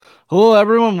Hello,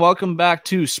 everyone. Welcome back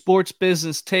to Sports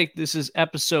Business Take. This is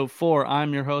episode 4.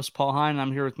 I'm your host, Paul Hine.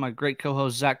 I'm here with my great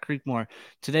co-host, Zach Creekmore.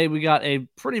 Today, we got a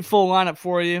pretty full lineup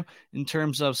for you in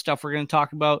terms of stuff we're going to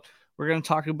talk about. We're going to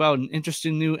talk about an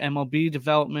interesting new MLB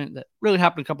development that really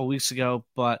happened a couple weeks ago,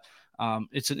 but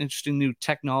it's an interesting new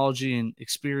technology and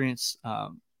experience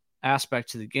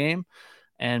aspect to the game.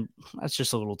 And that's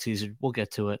just a little teaser. We'll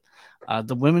get to it.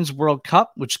 The Women's World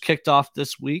Cup, which kicked off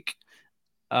this week,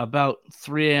 about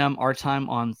 3 a.m. our time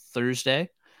on Thursday,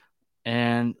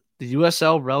 and the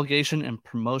USL relegation and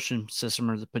promotion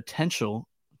system, or the potential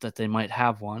that they might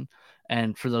have one.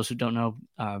 And for those who don't know,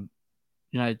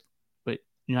 United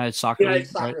United Soccer United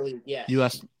League, right? Soccer League, yes.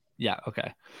 US, yeah,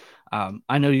 okay.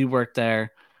 I know you work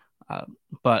there,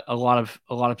 but a lot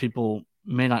of people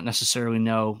may not necessarily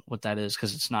know what that is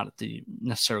because it's not at the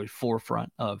necessarily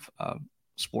forefront of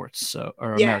sports,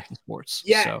 or Yeah, American sports.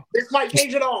 yeah. So This might just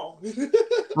change it all.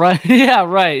 right. Yeah,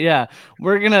 right. Yeah.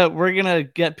 We're gonna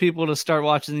get people to start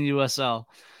watching the USL.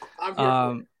 I'm here for it.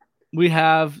 Um we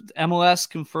have MLS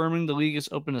confirming the league is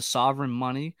open to sovereign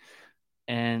money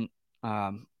and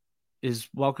is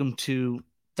welcome to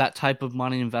that type of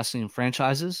money investing in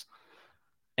franchises.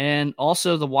 And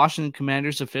also the Washington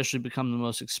Commanders officially become the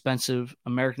most expensive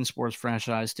American sports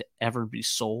franchise to ever be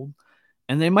sold.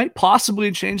 And they might possibly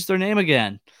change their name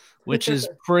again, which is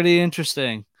pretty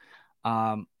interesting.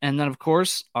 And then, of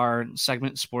course, our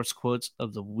segment sports quotes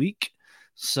of the week.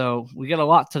 So we got a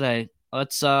lot today.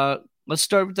 Let's start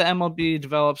with the MLB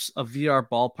develops a VR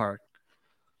ballpark.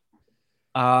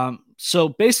 So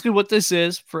basically, what this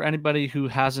is for anybody who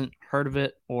hasn't heard of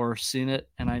it or seen it,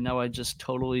 and I know I just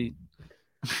totally,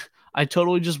 I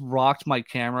totally just rocked my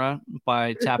camera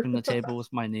by tapping the table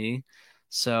with my knee.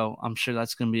 So I'm sure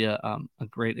that's going to be a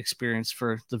great experience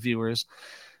for the viewers.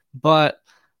 But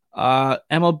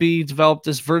MLB developed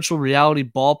this virtual reality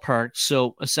ballpark.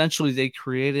 So essentially, they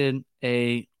created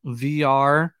a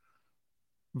VR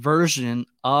version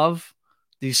of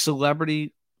the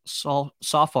celebrity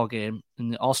softball game in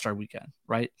the All-Star weekend,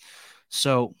 right?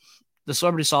 So the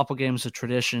celebrity softball game is a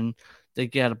tradition. They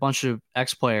get a bunch of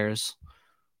ex-players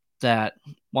that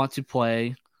want to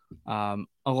play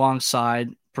alongside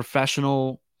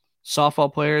professional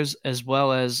softball players, as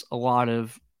well as a lot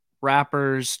of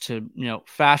rappers to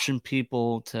fashion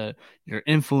people to your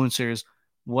influencers,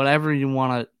 whatever you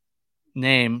want to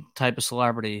name type of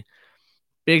celebrity.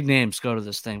 Big names go to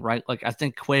this thing, right? Like I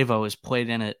think Quavo has played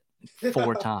in it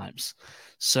 4 times.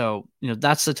 So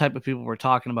that's the type of people we're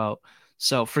talking about.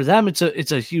 So for them, it's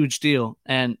a huge deal.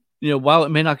 And while it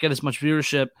may not get as much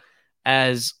viewership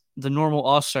as the normal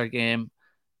All-Star game,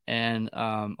 and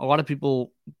a lot of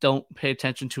people don't pay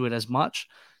attention to it as much,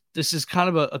 this is kind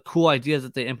of a cool idea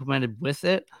that they implemented with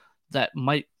it that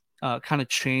might kind of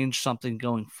change something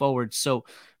going forward. So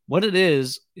what it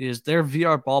is their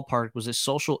VR ballpark was a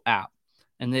social app,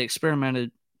 and they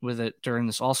experimented with it during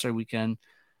this All-Star weekend.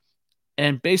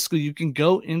 And basically, you can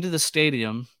go into the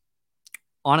stadium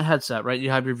on a headset, right?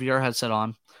 You have your VR headset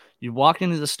on. You walk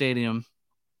into the stadium.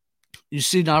 You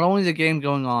see not only the game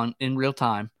going on in real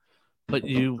time, but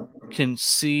you can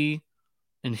see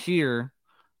and hear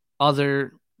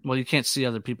you can't see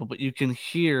other people, but you can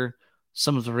hear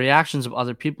some of the reactions of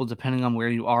other people depending on where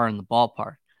you are in the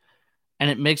ballpark. And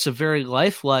it makes a very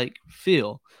lifelike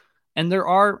feel. And there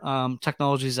are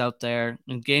technologies out there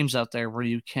and games out there where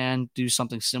you can do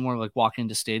something similar, like walk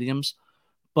into stadiums,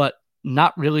 but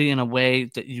not really in a way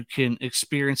that you can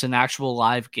experience an actual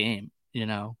live game.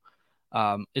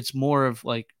 It's more of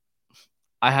like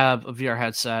I have a VR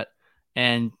headset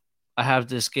and I have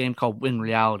this game called Win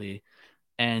Reality,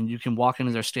 and you can walk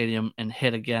into their stadium and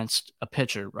hit against a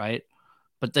pitcher, right?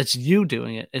 But that's you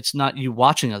doing it. It's not you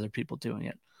watching other people doing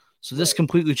it. So this Right.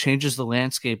 completely changes the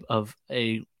landscape of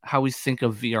how we think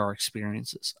of VR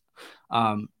experiences.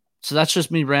 So that's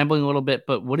just me rambling a little bit.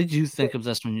 But what did you think of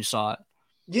this when you saw it?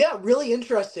 Yeah, really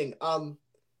interesting.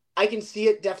 I can see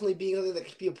it definitely being something that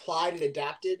can be applied and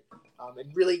adapted,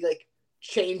 and really like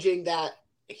changing that.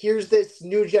 Here's this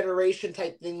new generation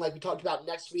type thing, like we talked about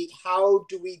next week. How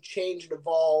do we change and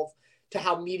evolve to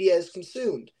how media is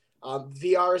consumed?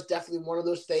 VR is definitely one of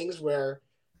those things where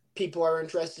people are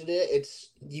interested in it.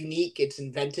 It's unique, it's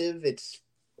inventive, it's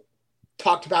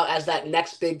talked about as that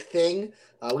next big thing.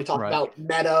 We talked Right. about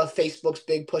Meta, Facebook's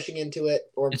big pushing into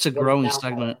it, or It's a what is it growing now called?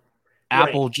 segment. Right.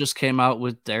 Apple just came out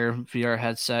with their VR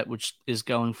headset, which is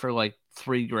going for like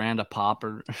 $3,000 a pop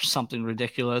or something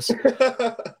ridiculous.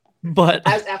 But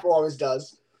As Apple always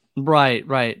does. right,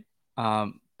 right.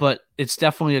 But it's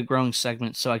definitely a growing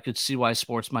segment, so I could see why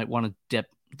sports might want to dip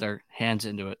their hands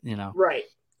into it. Right.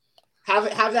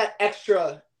 Have that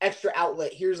extra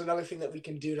outlet. Here's another thing that we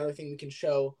can do, another thing we can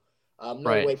show. Another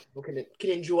Right. way people can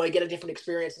enjoy, get a different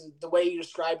experience. And the way you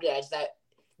described it as that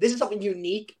this is something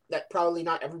unique that probably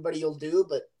not everybody will do,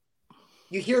 but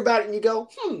you hear about it and you go,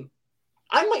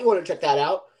 I might want to check that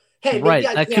out. Hey, maybe Right.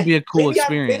 I That could can't. be a cool Maybe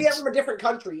I'm experience from a different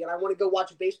country and I want to go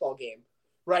watch a baseball game,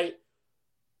 right?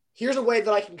 Here's a way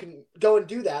that I can go and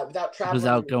do that without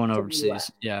without traveling going to the U.S.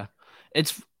 overseas. Yeah.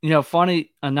 It's,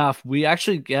 funny enough, we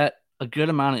actually get a good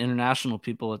amount of international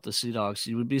people at the Sea Dogs.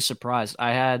 You would be surprised.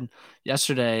 I had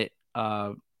yesterday,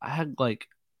 I had like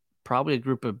probably a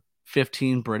group of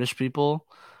 15 British people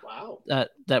Wow.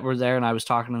 that were there, and I was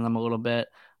talking to them a little bit.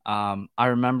 I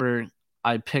remember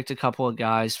I picked a couple of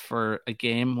guys for a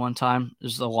game one time. It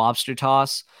was the lobster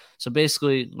toss. So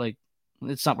basically, like,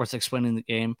 it's not worth explaining the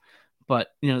game, but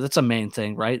that's a main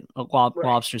thing, right? Right.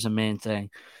 Lobster's a main thing.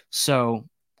 So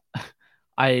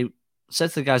I said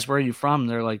to the guys, "Where are you from?"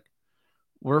 They're like,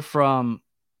 "We're from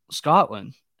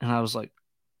Scotland," and I was like,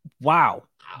 wow,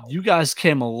 Wow. you guys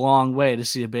came a long way to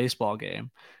see a baseball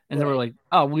game. And they were Right. like,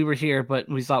 oh, we were here, but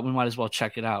we thought we might as well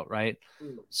check it out, right?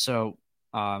 Mm. So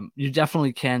you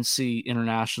definitely can see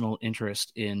international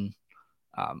interest in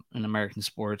American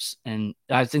sports, and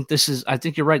I think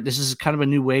you're right. This is kind of a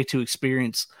new way to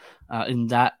experience in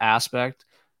that aspect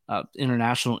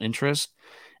international interest,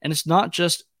 and it's not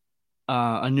just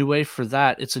a new way for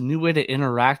that. It's a new way to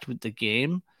interact with the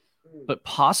game, Mm. but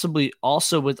possibly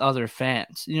also with other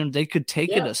fans. They could take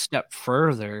it Yeah. a step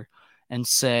further and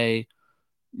say,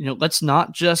 let's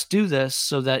not just do this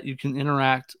so that you can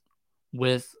interact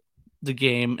with the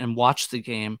game and watch the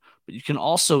game, but you can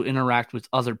also interact with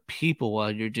other people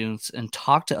while you're doing this and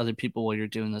talk to other people while you're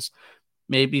doing this.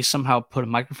 Maybe somehow put a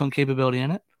microphone capability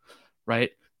in it,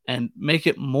 right? And make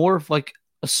it more of like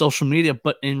a social media,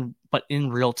 but in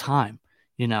real time,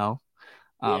 you know.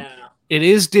 Um, Yeah. it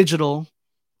is digital,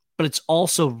 but it's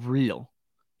also real.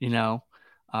 You know,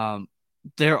 um,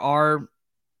 there are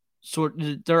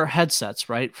there are headsets,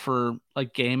 right, for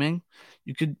like gaming.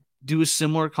 You could do a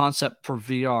similar concept for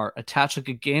VR. Attach like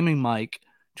a gaming mic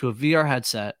to a VR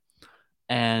headset,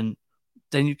 and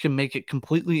then you can make it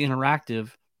completely interactive,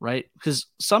 right? Because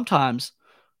sometimes,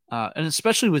 and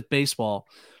especially with baseball,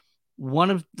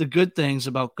 one of the good things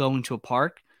about going to a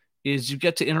park is you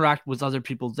get to interact with other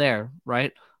people there,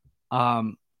 right?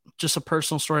 Um, just a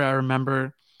personal story. I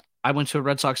remember I went to a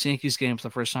Red Sox Yankees game for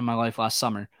the first time in my life last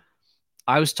summer.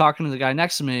 I was talking to the guy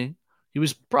next to me. He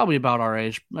was probably about our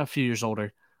age, a few years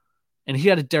older, and he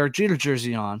had a Derek Jeter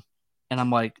jersey on. And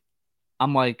I'm like,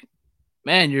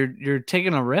 man, you're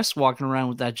taking a risk walking around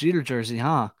with that Jeter jersey,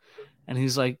 huh? And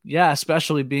he's like, yeah,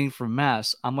 especially being from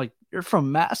Mass. I'm like, you're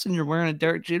from Mass and you're wearing a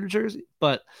Derek Jeter jersey?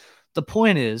 But the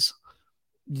point is,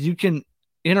 you can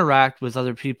interact with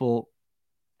other people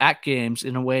at games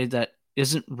in a way that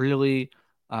isn't really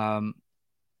um,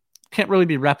 can't really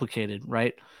be replicated,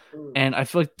 right? Mm. And I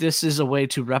feel like this is a way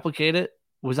to replicate it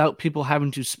without people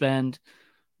having to spend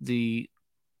the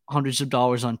hundreds of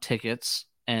dollars on tickets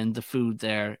and the food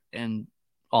there and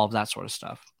all of that sort of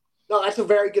stuff. No, that's a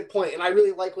very good point, and I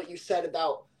really like what you said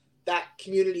about that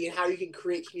community and how you can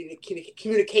create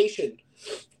communication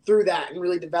through that and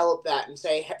really develop that and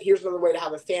say, here's another way to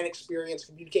have a fan experience,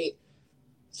 communicate,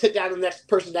 sit down with the next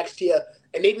person next to you,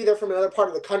 and maybe they're from another part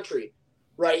of the country,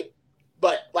 right?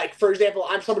 But like for example,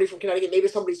 I'm somebody from Connecticut, maybe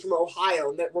somebody's from Ohio,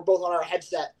 and we're both on our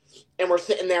headset and we're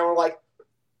sitting there, and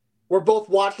we're both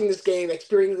watching this game,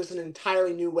 experiencing this in an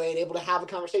entirely new way, and able to have a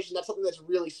conversation. That's something that's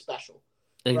really special,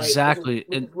 right? Exactly.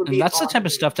 Which And would and be an that's the type awesome of thing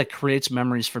to stuff do. that creates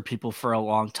memories for people for a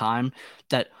long time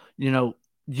that,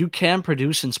 you can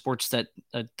produce in sports that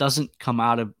doesn't come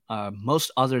out of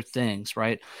most other things,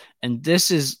 right? And this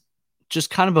is just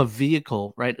kind of a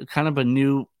vehicle, right? Kind of a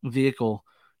new vehicle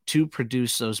to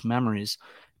produce those memories.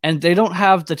 And they don't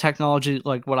have the technology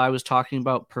like what I was talking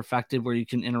about perfected where you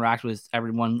can interact with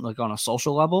everyone like on a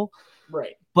social level,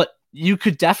 Right. but you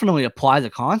could definitely apply the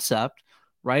concept,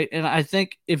 right? And I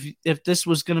think if this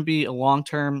was going to be a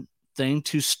long-term thing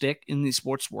to stick in the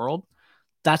sports world,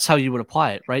 that's how you would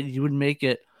apply it, right? You would make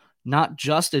it not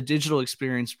just a digital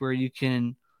experience where you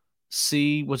can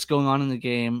see what's going on in the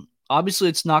game. Obviously,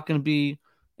 it's not going to be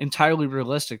entirely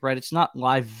realistic, right? It's not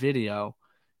live video.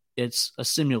 It's a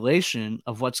simulation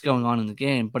of what's going on in the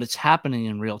game, but it's happening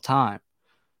in real time.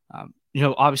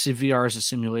 Obviously, VR is a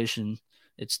simulation.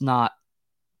 It's not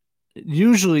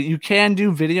usually you can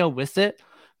do video with it.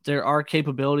 There are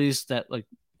capabilities that like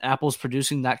Apple's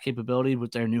producing that capability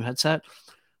with their new headset,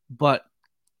 but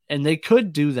and they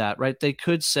could do that, right? They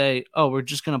could say, "Oh, we're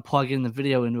just going to plug in the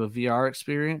video into a VR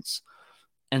experience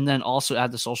and then also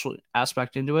add the social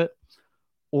aspect into it."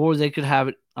 Or they could have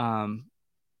it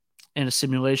in a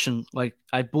simulation. Like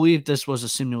I believe this was a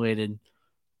simulated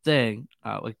thing,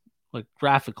 like like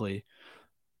graphically,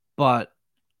 but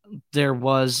there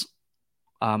was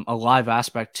a live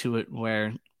aspect to it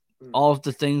where all of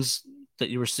the things that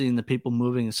you were seeing, the people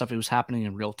moving and stuff, it was happening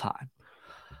in real time.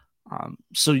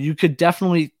 So you could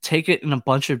definitely take it in a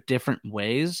bunch of different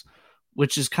ways,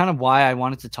 which is kind of why I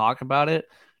wanted to talk about it.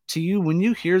 To you, when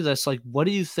you hear this, like, what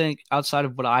do you think outside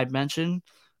of what I mentioned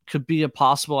could be a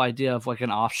possible idea of like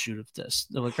an offshoot of this,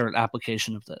 like or an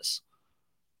application of this?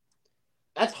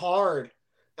 That's hard.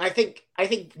 I think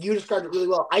you described it really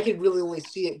well. I could really only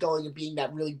see it going and being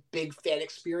that really big fan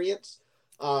experience.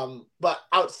 But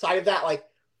outside of that, like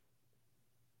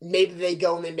maybe they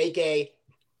go and they make a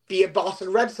be a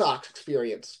Boston Red Sox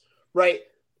experience, right?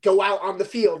 Go out on the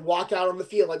field, walk out on the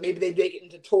field. Like maybe they make it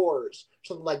into tours,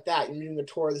 something like that. You're doing a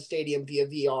tour of the stadium via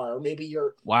VR, or maybe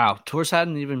your Wow, tours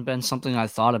hadn't even been something I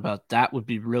thought about. That would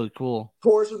be really cool.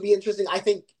 tours would be interesting. I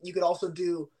think you could also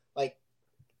do like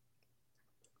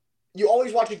you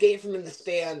always watch a game from in the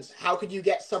stands. How could you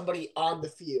get somebody on the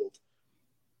field?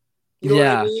 You know what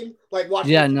I Yeah, mean? Like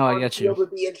watching yeah, the no, I on the get you. field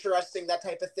would be interesting. That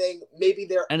type of thing. Maybe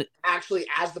they're And actually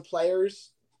as the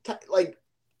players. Like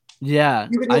yeah,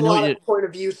 you can do I a know what lot you of point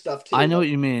of view stuff I too. know Like, what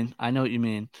you mean. I know what you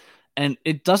mean. And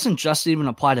it doesn't just even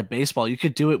apply to baseball. You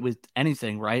could do it with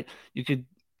anything, right? You could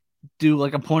do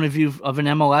like a point of view of an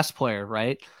MLS player,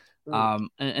 right? mm,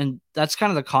 And that's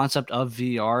kind of the concept of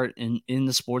VR in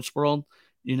the sports world.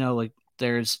 You know, like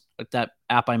there's like that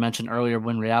app I mentioned earlier,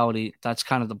 When Reality. That's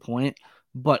kind of the point,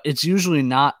 but it's usually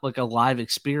not like a live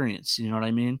experience. You know what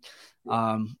I mean?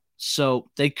 yeah. So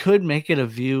they could make it a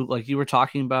view like you were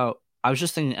talking about. I was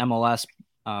just thinking MLS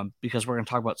because we're going to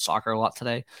talk about soccer a lot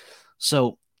today.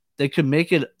 So they could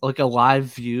make it like a live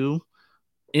view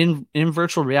in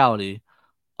virtual reality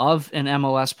of an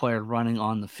MLS player running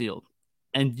on the field.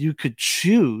 And you could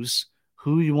choose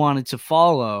who you wanted to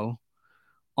follow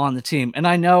on the team. And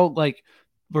I know like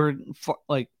we're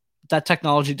like that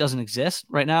technology doesn't exist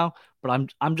right now, but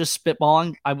I'm just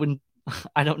spitballing. I wouldn't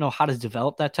I don't know how to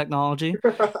develop that technology.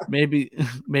 Maybe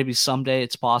maybe someday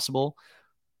it's possible,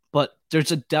 but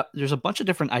there's a bunch of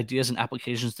different ideas and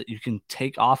applications that you can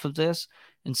take off of this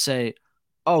and say,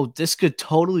 "Oh, this could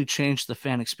totally change the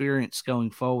fan experience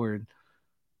going forward."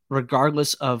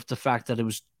 Regardless of the fact that it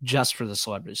was just for the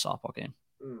celebrity softball game.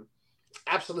 Mm,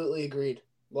 absolutely agreed.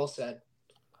 Well said.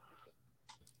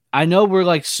 I know we're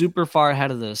like super far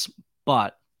ahead of this,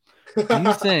 but do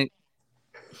you think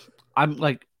I'm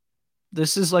like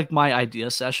this is like my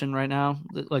idea session right now?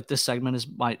 Like this segment is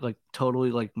my like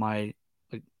totally like my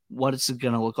like what it's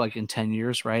gonna look like in 10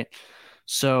 years, right?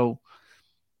 So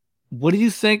what do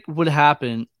you think would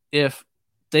happen if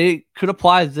they could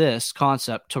apply this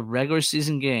concept to regular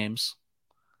season games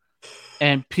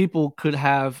and people could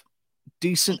have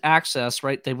decent access,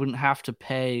 right? They wouldn't have to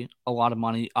pay a lot of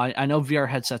money. I know VR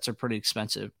headsets are pretty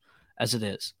expensive as it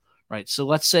is, right? So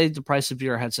let's say the price of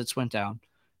VR headsets went down.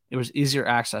 There was easier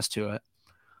access to it.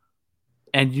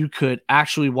 And you could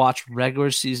actually watch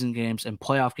regular season games and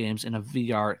playoff games in a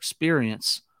VR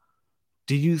experience.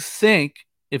 Do you think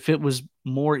if it was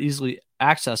more easily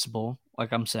accessible,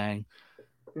 like I'm saying,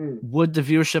 Mm. would the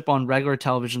viewership on regular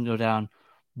television go down?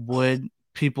 Would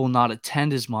people not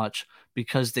attend as much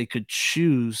because they could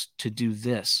choose to do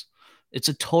this? It's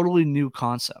a totally new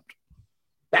concept.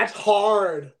 That's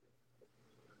hard.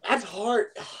 That's hard.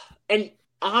 And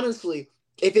honestly,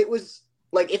 if it was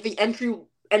like if the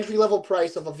entry level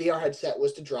price of a VR headset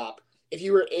was to drop, if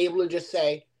you were able to just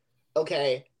say,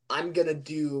 "Okay, I'm gonna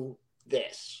do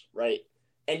this," right?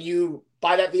 And you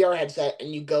buy that VR headset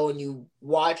and you go and you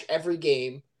watch every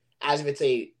game as if it's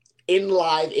a in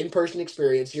live in person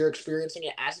experience. You're experiencing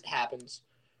it as it happens,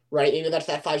 right? Maybe that's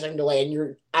that 5 second delay, and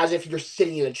you're as if you're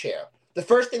sitting in a chair. The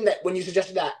first thing that when you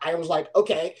suggested that, I was like,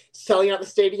 okay, selling out the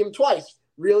stadium twice,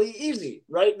 really easy,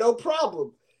 right? No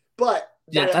problem. But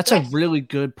Yeah, that that's a affects really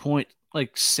good point.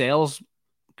 Like sales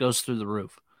goes through the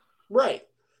roof. right,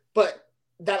 but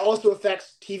that also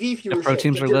affects TV If pro viewership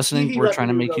teams because are your listening, TV we're trying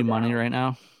to revenue make go you money down. right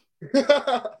now.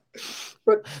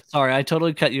 But Sorry, I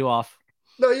totally cut you off.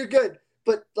 no, you're good.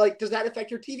 But like, does that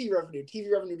affect your TV revenue?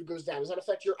 TV revenue goes down. Does that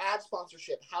affect your ad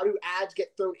sponsorship? How do ads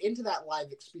get thrown into that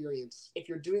live experience if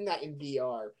you're doing that in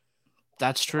VR?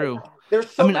 That's Like, true. there's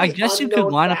I so mean, I many guess you could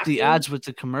unknown line up the factors. ads with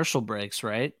the commercial breaks,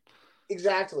 right?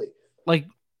 Exactly. Like,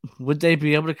 would they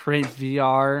be able to create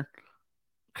VR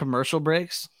commercial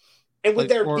breaks? And would Like,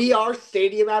 their or VR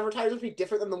stadium advertisers be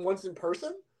different than the ones in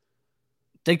person?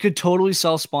 they could totally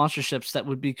sell sponsorships that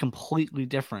would be completely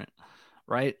different,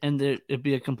 right? And it'd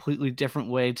be a completely different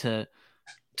way to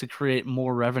create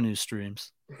more revenue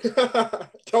streams.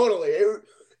 Totally.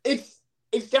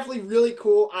 It's definitely really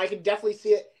cool. I can definitely see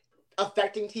it.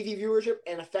 affecting TV viewership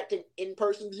and affecting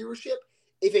in-person viewership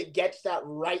if it gets that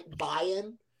right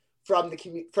buy-in from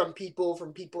from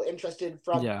people interested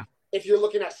from. Yeah. If you're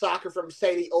looking at soccer from,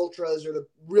 say, the ultras or the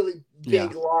really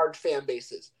big, large fan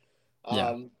bases.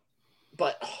 Yeah.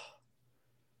 But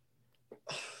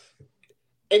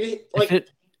and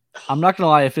I'm not gonna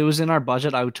lie, if it was in our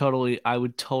budget, I would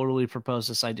totally propose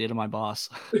this idea to my boss.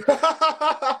 And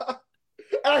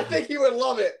I think he would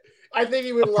love it. I think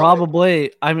he would love Probably.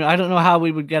 It. I mean, I don't know how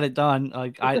we would get it done.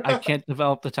 Like, I can't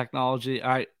develop the technology.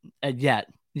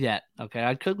 Yet. Okay,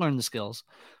 I could learn the skills,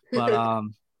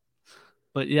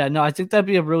 but yeah, no, I think that'd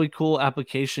be a really cool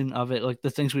application of it. Like the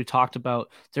things we talked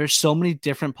about, there's so many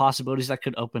different possibilities that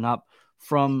could open up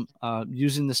from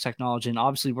using this technology. And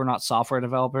obviously, we're not software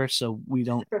developers, so we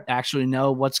don't actually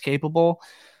know what's capable.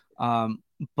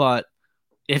 But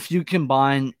if you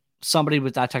combine somebody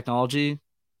with that technology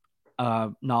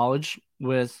knowledge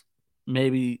with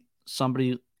maybe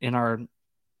somebody in our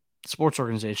sports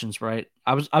organizations, right?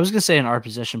 I was gonna say in our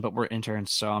position, but we're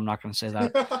interns, so I'm not gonna say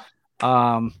that.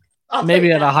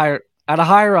 Maybe at a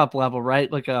higher up level,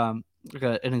 right? Like an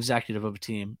executive of a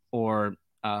team, or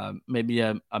maybe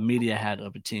a media head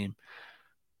of a team.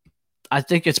 I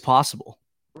think it's possible.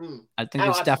 I think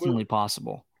it's definitely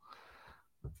possible.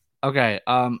 Okay.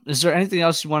 Is there anything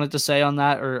else you wanted to say on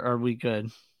that, or are we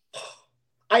good?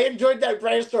 I enjoyed that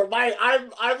brainstorm.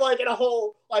 I'm like in a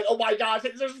whole like, oh my gosh,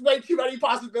 there's way too many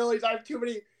possibilities. I have too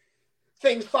many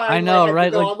things firing. I know,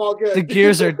 right? Like, I'm all good.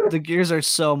 the gears are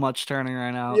so much turning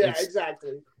right now. Yeah,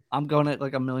 exactly. I'm going at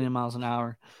like 1,000,000 miles an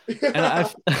hour, and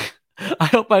I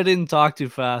hope I didn't talk too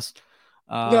fast.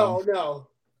 No.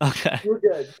 Okay. You're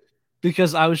good.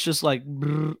 Because I was just like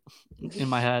in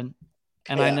my head,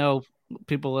 and I know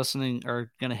people listening are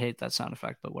gonna hate that sound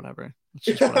effect, but whatever. It's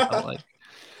just what I felt like.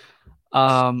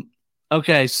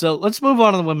 Okay, so let's move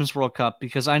on to the Women's World Cup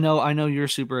because I know you're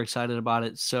super excited about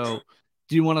it. So,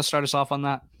 do you want to start us off on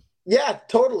that? Yeah,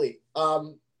 totally.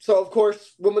 So of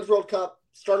course, Women's World Cup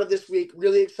started this week.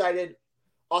 Really excited.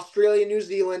 Australia, New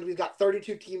Zealand. We've got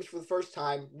 32 teams for the first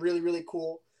time. Really, really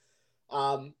cool.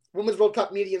 Women's World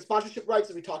Cup media and sponsorship rights,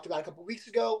 as we talked about a couple weeks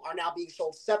ago, are now being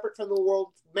sold separate from the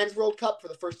Men's World Cup for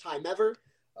the first time ever.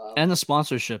 And the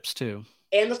sponsorships too.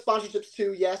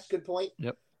 Yes, good point.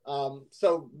 Yep.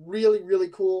 So really, really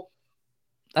cool.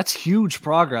 That's huge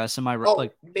progress. Am I right?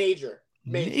 Like major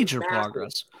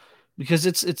progress, because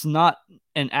it's not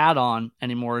an add-on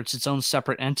anymore. It's its own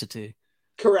separate entity.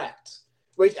 Correct.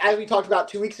 Which, as we talked about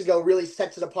 2 weeks ago, really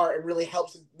sets it apart and really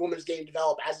helps the women's game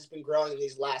develop as it's been growing in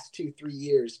these last 2-3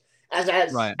 years, as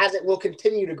it will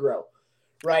continue to grow.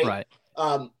 Right.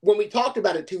 When we talked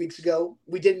about it 2 weeks ago,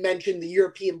 we did mention the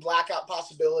European blackout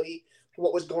possibility,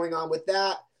 what was going on with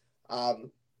that.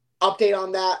 Update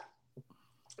on that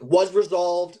was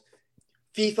resolved.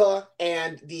 FIFA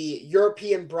and the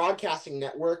European Broadcasting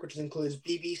Network, which includes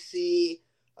BBC,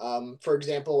 for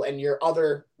example, and your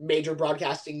other major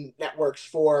broadcasting networks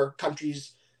for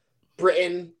countries,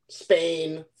 Britain,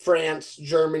 Spain, France,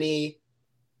 Germany.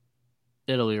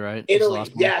 Italy, right? Italy,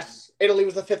 yes. Italy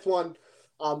was the fifth one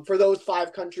for those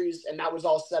 5 countries, and that was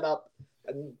all set up.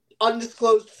 An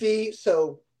undisclosed fee,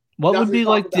 so... What would be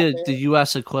like the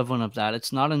U.S. equivalent of that?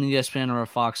 It's not an ESPN or a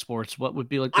Fox Sports. What would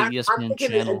be like the ESPN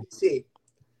channel? NBC.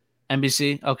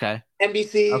 NBC? Okay.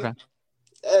 NBC. Okay.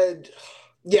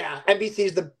 Yeah, NBC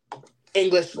is the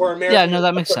English or American. Yeah, no,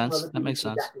 that makes sense. That makes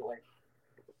sense. Definitely.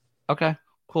 Okay,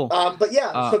 cool. But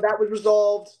yeah, so that was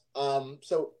resolved.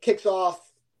 So kicks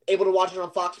off. Able to watch it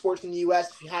on Fox Sports in the U.S.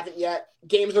 if you haven't yet.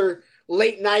 Games are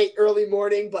late night, early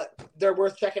morning, but they're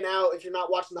worth checking out. If you're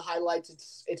not watching the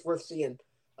highlights, it's worth seeing.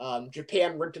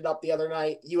 Japan ripped it up the other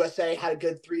night. USA had a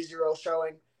good 3-0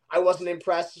 showing. I wasn't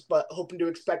impressed, but hoping to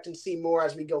expect and see more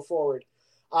as we go forward.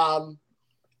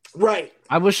 Right.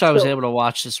 I wish I was able to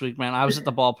watch this week, man. I was at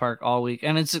the ballpark all week,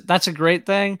 and that's a great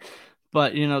thing.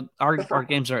 But our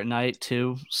games are at night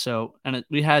too. So,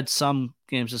 we had some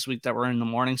games this week that were in the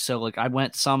morning. So, like, I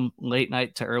went some late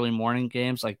night to early morning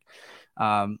games. Like,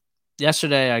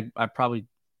 yesterday, I probably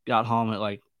got home at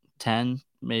like 10.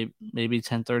 Maybe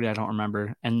 10:30, I don't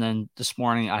remember. And then this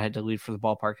morning I had to leave for the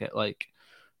ballpark at like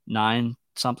 9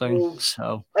 something. Ooh,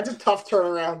 so that's a tough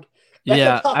turnaround.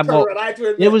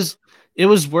 It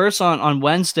was worse on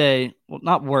Wednesday. Well,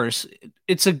 not worse.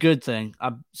 It's a good thing.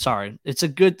 I'm sorry. It's a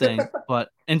good thing. But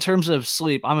in terms of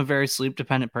sleep, I'm a very sleep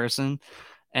dependent person,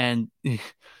 and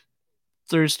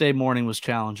Thursday morning was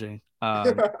challenging.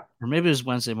 Or maybe it was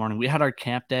Wednesday morning. We had our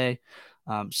camp day.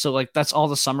 So like that's all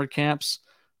the summer camps.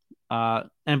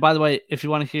 And by the way, if you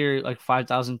want to hear like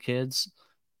 5,000 kids,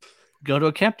 go to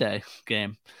a camp day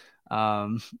game.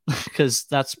 because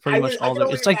that's pretty much I all can there.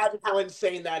 only imagine how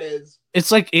insane that is.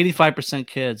 It's like 85%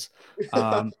 kids.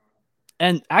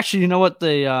 And actually, you know what?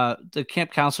 The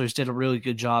camp counselors did a really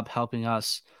good job helping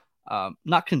us,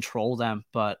 not control them,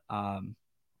 but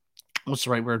what's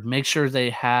the right word? Make sure they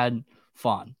had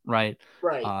fun, right?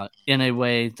 Right. In a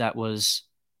way that was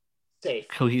Safe.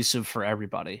 cohesive for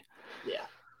everybody. Yeah.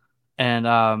 And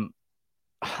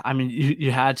I mean,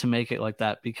 you had to make it like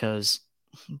that because,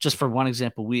 just for one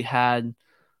example, we had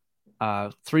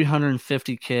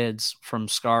 350 kids from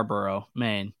Scarborough,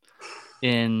 Maine,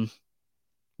 in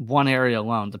one area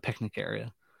alone, the picnic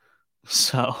area.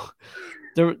 So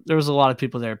there was a lot of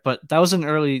people there, but that was an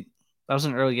early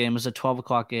game. It was a 12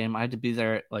 o'clock game. I had to be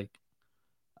there at like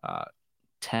uh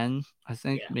 10, I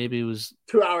think. Yeah. Maybe it was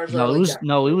 2 hours no,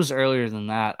 early. it was earlier than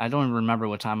that. I don't even remember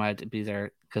what time I had to be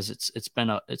there because it's been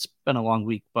a long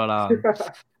week. But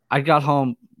I got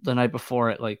home the night before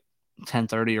at like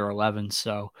 10:30 or 11.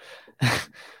 So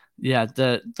yeah,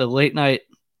 the late night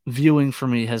viewing for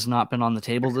me has not been on the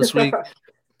table this week.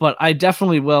 But I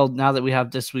definitely will now that we have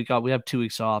this week off. We have 2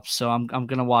 weeks off, so I'm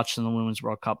gonna watch the Women's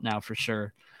World Cup now for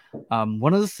sure.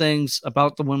 One of the things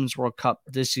about the Women's World Cup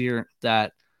this year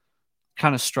that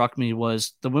kind of struck me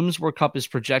was the Women's World Cup is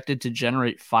projected to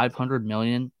generate 500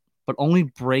 million, but only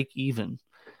break even,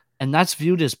 and that's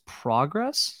viewed as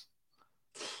progress.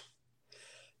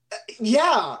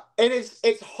 Yeah, and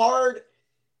it's hard.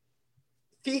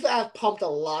 FIFA has pumped a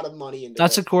lot of money into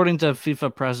That's this. according to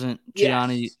FIFA president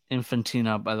Gianni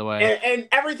Infantino, by the way. And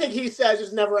everything he says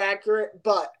is never accurate,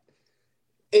 but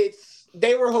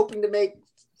they were hoping to make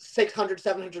 600,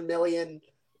 700 million.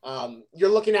 You're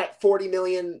looking at 40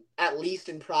 million at least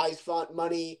in prize fund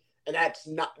money, and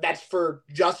that's for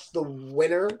just the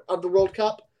winner of the World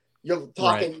Cup. You're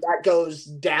talking that goes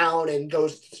down and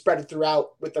goes spread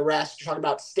throughout with the rest. You're talking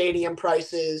about stadium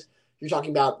prices. You're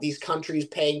talking about these countries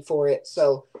paying for it.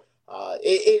 So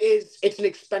it's an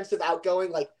expensive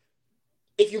outgoing. Like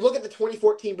if you look at the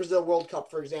 2014 Brazil World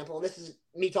Cup, for example, and this is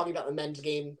me talking about the men's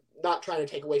game, not trying to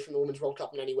take away from the Women's World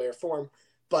Cup in any way or form,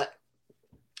 but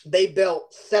they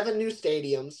built 7 new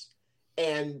stadiums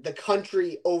and the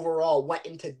country overall went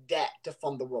into debt to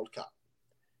fund the World Cup.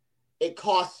 It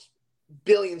costs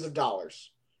billions of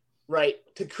dollars, right,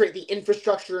 to create the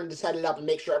infrastructure and to set it up and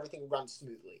make sure everything runs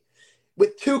smoothly.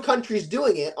 With 2 countries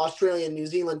doing it, Australia and New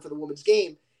Zealand for the women's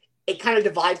game, it kind of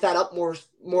divides that up more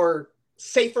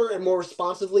safer and more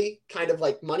responsively, kind of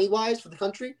like money-wise for the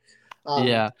country.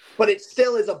 Yeah. But it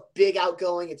still is a big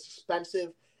outgoing. It's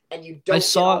expensive, and you don't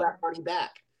get all that money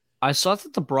back. I saw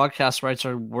that the broadcast rights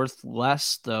are worth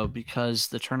less, though, because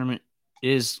the tournament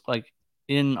is like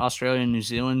in Australia and New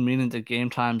Zealand, meaning the game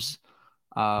times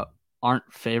aren't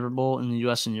favorable in the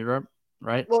U.S. and Europe,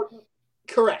 right? Well,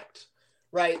 correct,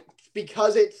 right?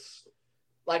 Because it's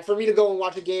like for me to go and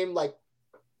watch a game, like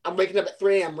I'm waking up at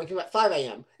 3 a.m., waking up at 5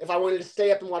 a.m. If I wanted to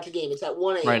stay up and watch a game, it's at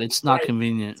 1 a.m. Right, it's not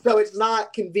convenient. So it's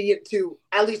not convenient to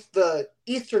at least the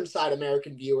Eastern side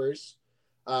American viewers.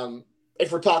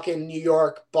 If we're talking New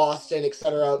York, Boston,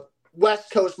 etc.,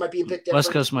 West Coast might be a bit different.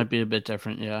 West Coast might be a bit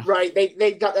different, yeah. Right,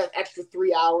 they got that extra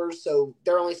 3 hours, so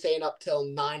they're only staying up till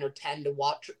 9 or 10 to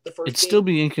watch the first. It'd still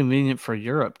be inconvenient for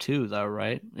Europe too, though,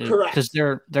 right? Correct, because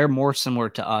they're more similar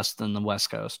to us than the West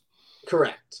Coast.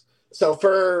 Correct. So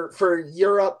for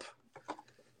Europe,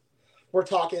 we're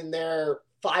talking they're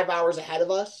 5 hours ahead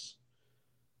of us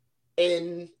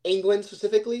in England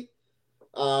specifically.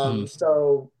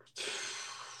 So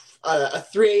a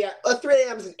 3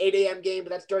 a.m. is an 8 a.m. game, but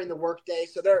that's during the workday.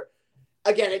 So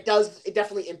again, it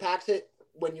definitely impacts it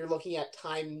when you're looking at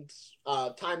time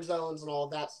zones and all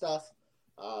of that stuff,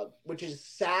 which is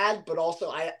sad, but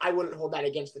also I wouldn't hold that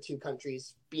against the 2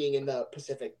 countries being in the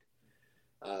Pacific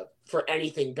for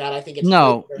anything bad. I think it's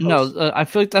I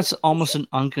feel like that's almost an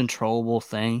uncontrollable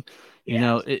thing. You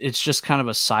know, it's just kind of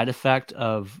a side effect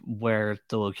of where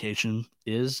the location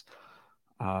is.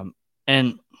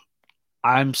 And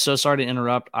I'm so sorry to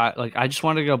interrupt. I just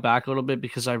wanted to go back a little bit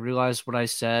because I realized what I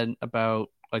said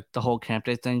about like the whole camp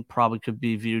day thing probably could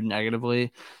be viewed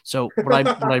negatively. So what I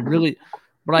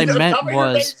meant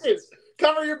was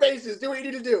cover your bases. Do what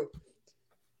you need to do.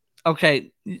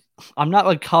 Okay, I'm not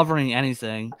like covering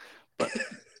anything, but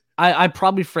I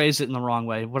probably phrased it in the wrong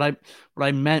way. What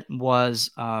I meant was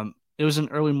it was an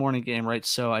early morning game, right?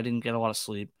 So I didn't get a lot of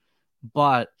sleep,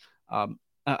 but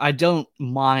I don't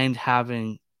mind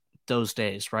having those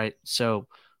days, right? So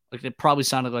like it probably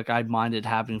sounded like I minded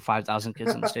having 5,000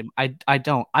 kids in the stadium. I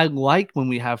don't. I like when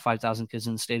we have 5,000 kids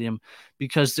in the stadium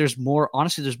because there's more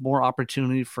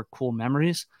opportunity for cool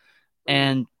memories,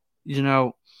 and you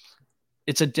know,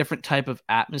 it's a different type of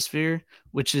atmosphere,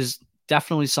 which is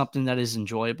definitely something that is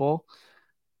enjoyable,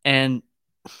 and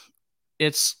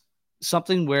it's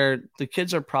something where the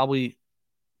kids are probably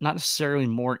not necessarily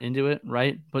more into it,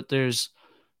 right? But there's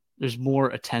more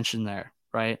attention there,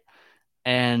 right?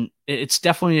 And it's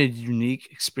definitely a unique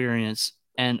experience.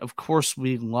 And of course,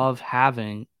 we love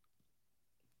having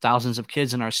thousands of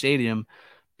kids in our stadium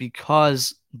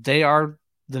because they are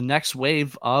the next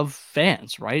wave of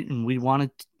fans, right? And we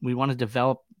want to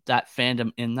develop that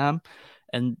fandom in them,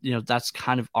 and that's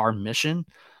kind of our mission.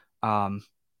 Um,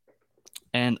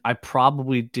 and I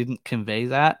probably didn't convey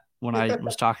that when I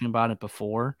was talking about it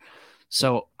before,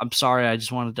 so I'm sorry. I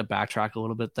just wanted to backtrack a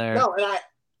little bit there. No, and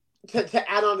to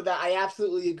add on to that, I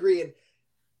absolutely agree. And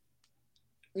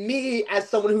me, as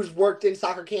someone who's worked in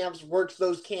soccer camps, works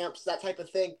those camps, that type of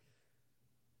thing,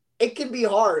 it can be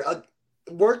hard.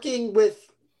 Working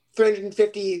with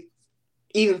 350,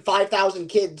 even 5,000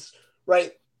 kids,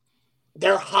 right?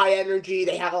 They're high energy.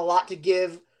 They have a lot to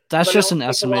give. That's But just it an takes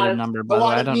estimated number, a by the way.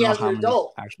 lot I of don't me know as an how many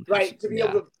adult, actually. right, to be Yeah.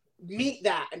 able to meet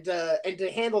that and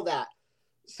to handle that.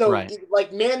 So, Right.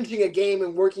 like, managing a game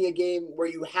and working a game where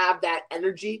you have that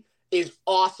energy is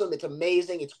awesome. It's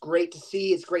amazing. It's great to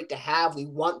see. It's great to have. We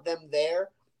want them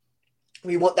there.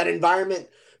 We want that environment.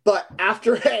 But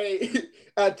after a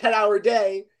 10-hour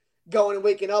day, going and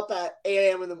waking up at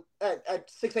 8 a.m. at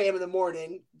 6 a.m. in the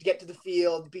morning to get to the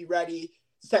field, be ready,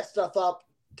 set stuff up,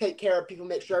 take care of people,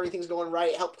 make sure everything's going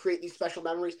right, help create these special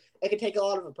memories. It can take a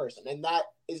lot of a person, and that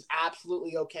is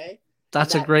absolutely okay.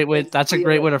 That's a That great way. is That's a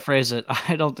great real. way to phrase it.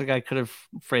 I don't think I could have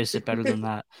phrased it better than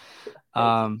that.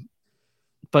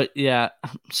 But yeah,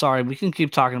 sorry. We can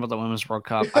keep talking about the Women's World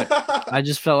Cup. I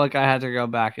just felt like I had to go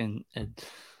back and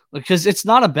because it's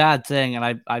not a bad thing,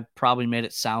 and I probably made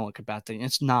it sound like a bad thing.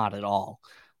 It's not at all.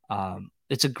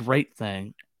 It's a great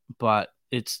thing, but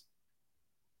it's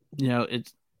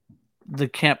it's the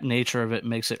camp nature of it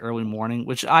makes it early morning,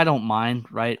 which I don't mind,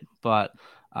 right? But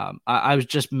I was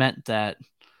just meant that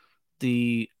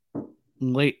the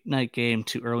late night game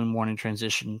to early morning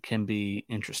transition can be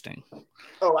interesting.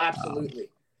 Oh, absolutely.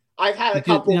 I've had a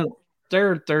Because couple.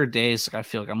 there are days like I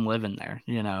feel like I'm living there,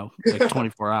 like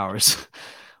 24 hours,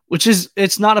 which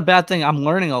it's not a bad thing. I'm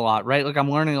learning a lot, right? Like I'm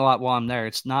learning a lot while I'm there.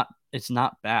 It's not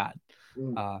bad.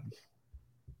 But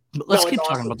let's No, it's keep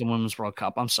talking awesome. about the Women's World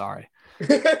Cup. I'm sorry. No,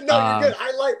 you're good.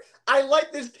 I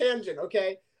like this tangent.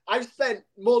 Okay, I've spent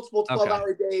multiple Okay.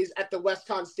 12-hour days at the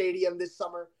WestCon Stadium this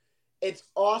summer. It's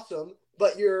awesome,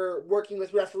 but you're working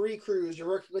with referee crews. You're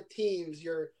working with teams.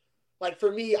 You're like,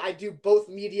 for me, I do both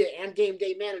media and game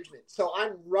day management. So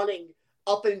I'm running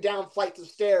up and down flights of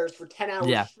stairs for 10 hours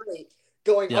Yeah. straight,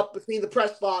 going Yep. up between the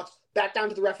press box, back down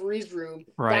to the referee's room,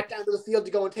 Right. back down to the field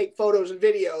to go and take photos and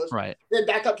videos, Right. then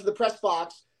back up to the press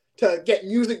box to get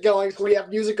music going, so we have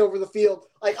music over the field.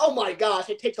 Like, oh my gosh,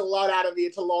 it takes a lot out of me.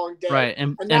 It's a long day. Right.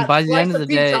 And that by the slice end of the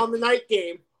pizza day, on the night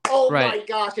game, oh right. my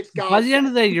gosh, it's gone. By the end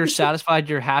of the day, you're satisfied.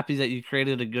 You're happy that you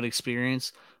created a good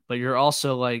experience, but you're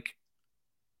also like,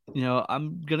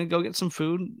 I'm gonna go get some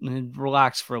food and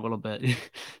relax for a little bit.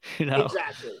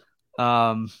 Exactly.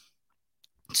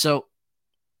 So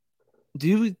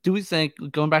do we think,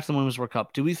 going back to the Women's World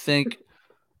Cup, do we think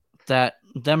that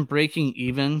them breaking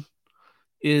even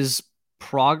is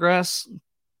progress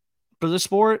for the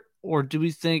sport, or do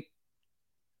we think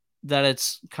that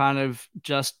it's kind of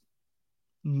just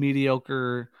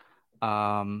mediocre,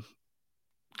 kind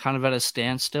of at a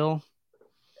standstill?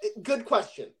 Good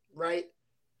question, right?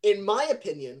 In my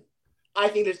opinion, I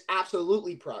think there's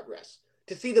absolutely progress.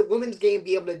 To see the women's game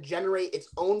be able to generate its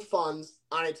own funds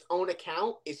on its own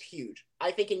account is huge.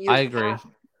 I think in I years agree. past,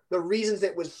 the reasons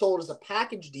it was sold as a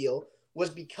package deal was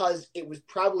because it was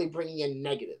probably bringing in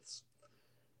negatives,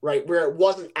 right? Where it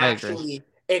wasn't actually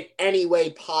in any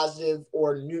way positive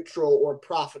or neutral or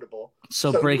profitable. So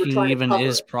you were breaking trying to even cover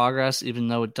is it. progress, even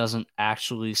though it doesn't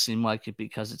actually seem like it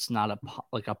because it's not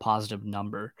a positive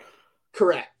number.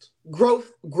 Correct.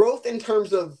 Growth in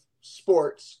terms of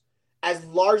sports, as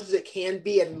large as it can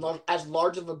be, and as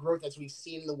large of a growth as we've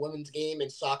seen in the women's game and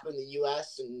soccer in the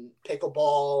U.S. and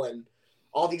pickleball and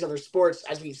all these other sports,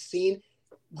 as we've seen,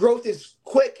 growth is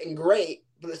quick and great.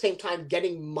 But at the same time,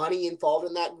 getting money involved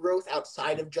in that growth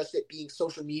outside of just it being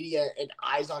social media and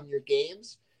eyes on your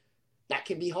games, that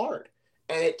can be hard.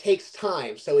 And it takes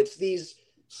time. So it's these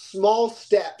small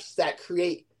steps that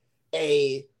create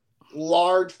a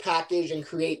large package and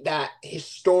create that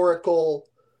historical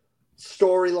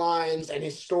storylines and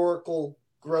historical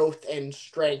growth and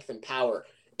strength and power.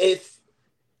 If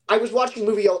I was watching a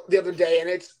movie the other day, and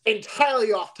it's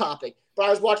entirely off topic, but I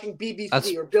was watching BBC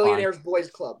That's or Billionaires Boys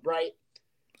Club, right?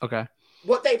 Okay.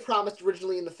 What they promised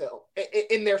originally in the film,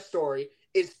 in their story,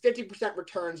 is 50%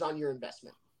 returns on your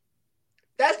investment.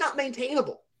 That's not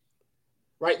maintainable,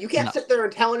 right? You can't No. sit there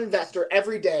and tell an investor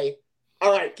every day,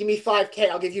 all right, give me 5K,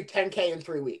 I'll give you 10K in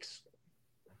 3 weeks.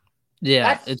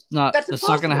 Yeah, That's it's not going to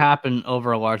impossible. happen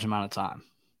over a large amount of time.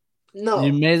 No.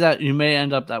 You may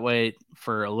end up that way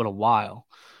for a little while,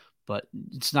 but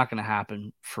it's not going to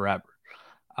happen forever.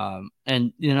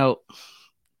 And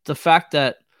the fact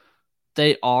that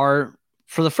they are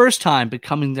for the first time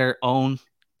becoming their own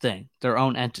thing, their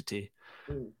own entity,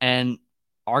 and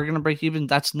are going to break even,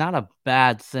 that's not a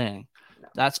bad thing. No.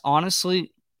 That's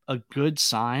honestly a good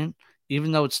sign,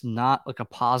 even though it's not like a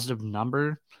positive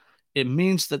number. It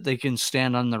means that they can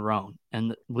stand on their own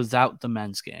and without the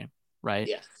men's game, right?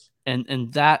 Yes.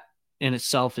 And that in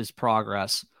itself is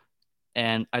progress.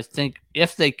 And I think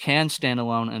if they can stand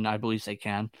alone, and I believe they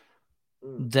can,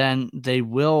 then they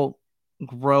will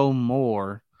grow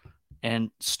more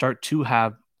and start to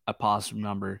have a positive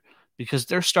number because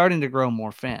they're starting to grow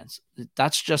more fans.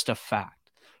 That's just a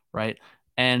fact, right?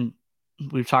 And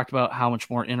we've talked about how much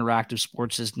more interactive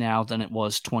sports is now than it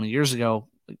was 20 years ago.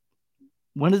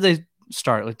 When did they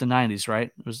start? Like the 90s,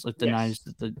 right? It was like the Yes.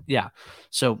 90s. Yeah.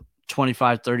 So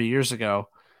 25, 30 years ago,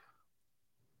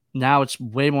 now it's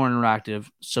way more interactive.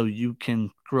 So you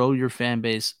can grow your fan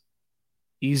base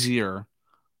easier,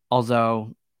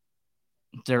 although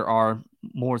there are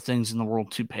more things in the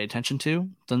world to pay attention to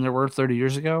than there were 30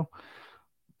 years ago.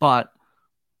 But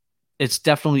it's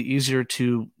definitely easier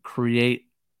to create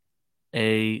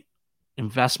a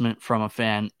investment from a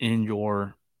fan in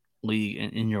your league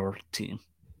and in your team.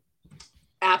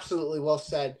 Absolutely well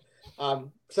said.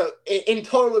 So in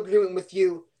total agreement with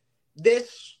you,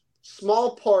 this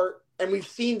small part, and we've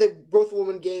seen the growth of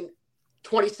women gain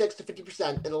 26 to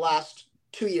 50% in the last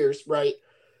 2 years, right?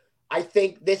 I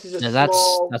think this is a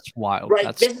small. That's wild. Right.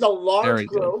 That's this is a large good.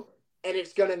 growth, and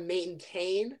it's going to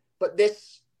maintain. But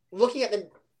looking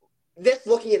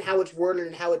at how it's worded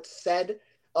and how it's said,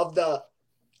 of the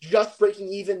just breaking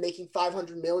even, making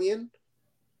 500 million,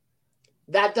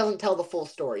 that doesn't tell the full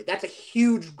story. That's a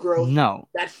huge growth. No.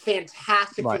 That's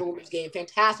fantastic for the women's game,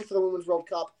 fantastic for the Women's World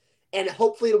Cup, and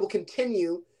hopefully it will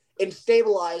continue and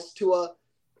stabilize to a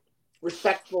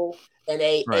respectful and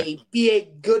be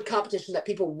a good competition that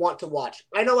people want to watch.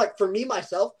 I know, like, for me,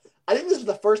 myself, I think this is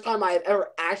the first time I have ever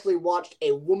actually watched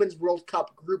a Women's World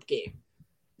Cup group game.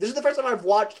 This is the first time I've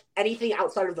watched anything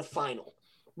outside of the final,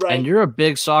 right? And you're a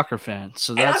big soccer fan,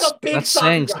 so that's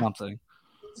saying something.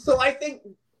 So I think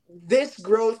this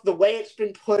growth, the way it's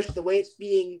been pushed, the way it's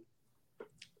being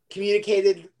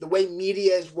communicated, the way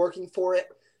media is working for it,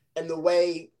 and the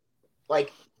way,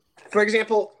 like, for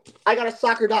example, I got a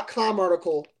soccer.com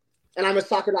article, and I'm a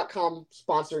soccer.com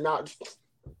sponsor.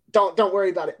 Don't worry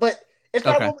about it. But it's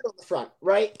got a woman on the front,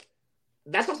 right?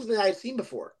 That's not something I've seen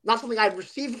before. Not something I've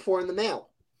received before in the mail,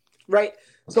 right?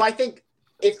 So I think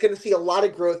it's going to see a lot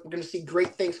of growth. We're going to see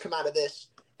great things come out of this.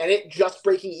 And it just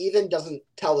breaking even doesn't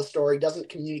tell the story, doesn't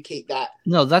communicate that.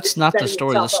 No, that's not the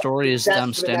story. The story is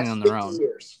them standing on their own.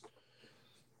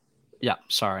 Yeah,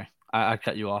 sorry. I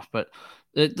cut you off. But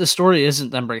the story isn't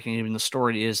them breaking even. The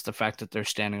story is the fact that they're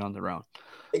standing on their own.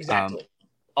 Exactly.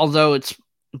 Although it's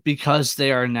because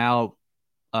they are now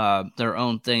their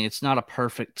own thing, it's not a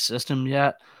perfect system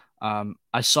yet.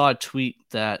 I saw a tweet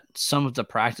that some of the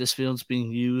practice fields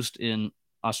being used in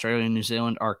Australia and New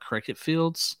Zealand are cricket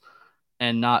fields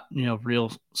and not,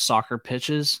 real soccer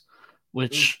pitches,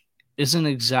 which isn't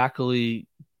exactly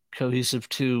cohesive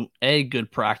to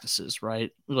good practices,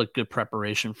 right? Like good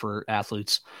preparation for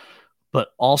athletes, but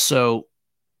also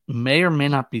may or may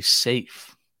not be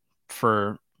safe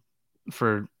for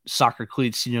soccer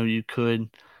cleats.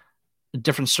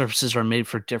 Different surfaces are made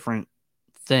for different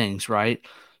things, right?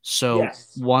 So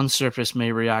one surface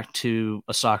may react to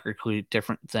a soccer cleat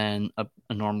different than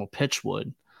a normal pitch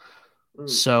would.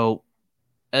 So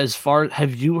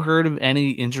have you heard of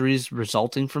any injuries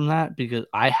resulting from that? Because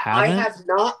I haven't. I have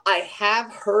not. I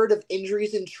have heard of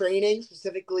injuries in training,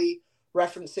 specifically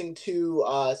referencing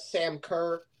to Sam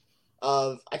Kerr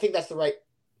I think that's the right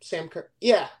Sam Kerr.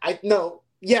 Yeah,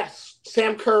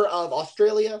 Sam Kerr of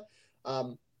Australia.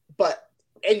 But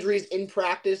injuries in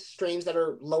practice, strains that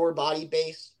are lower body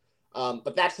based.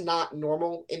 But that's not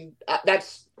normal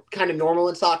that's kind of normal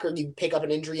in soccer. You pick up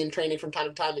an injury in training from time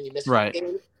to time and you miss a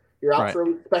game. You're out for a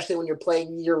week, especially when you're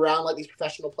playing year round like these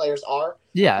professional players are.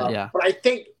 Yeah. But I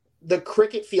think the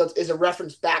cricket fields is a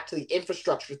reference back to the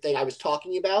infrastructure thing I was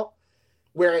talking about,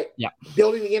 where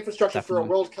building the infrastructure for a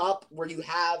World Cup where you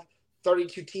have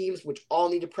 32 teams, which all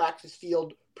need a practice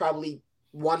field probably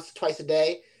once, twice a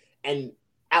day, and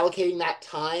allocating that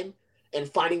time and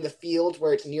finding the fields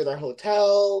where it's near their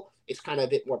hotel, it's kind of a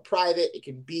bit more private, it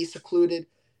can be secluded.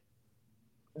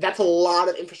 that's a lot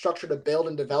of infrastructure to build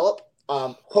and develop.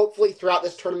 Hopefully, throughout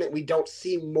this tournament, we don't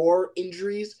see more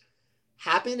injuries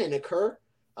happen and occur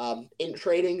in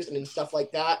tradings and in stuff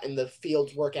like that, and the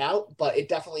fields work out. But it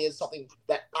definitely is something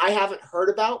that I haven't heard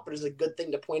about, but is a good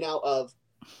thing to point out. Of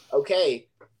okay,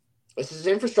 this is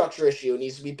an infrastructure issue. It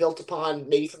needs to be built upon.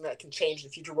 Maybe something that can change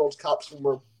in future World Cups when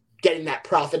we're getting that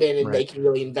profit in and Right. they can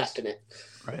really invest in it.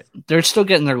 Right. They're still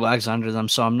getting their legs under them,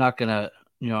 so I'm not gonna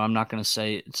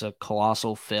say it's a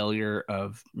colossal failure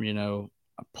of,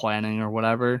 planning or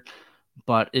whatever,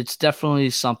 but it's definitely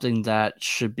something that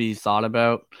should be thought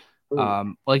about.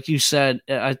 Like you said,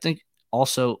 I think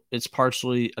also it's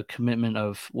partially a commitment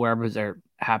of wherever they're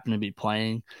happen to be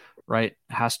playing, right?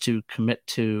 Has to commit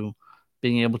to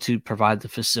being able to provide the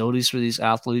facilities for these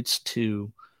athletes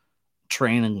to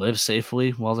train and live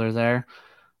safely while they're there.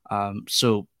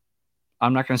 So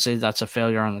I'm not going to say that's a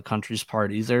failure on the country's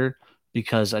part either,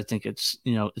 because I think it's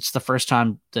the first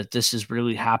time that this is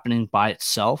really happening by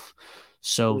itself.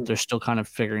 So they're still kind of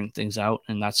figuring things out,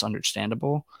 and that's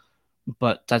understandable.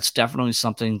 But that's definitely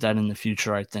something that in the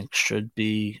future I think should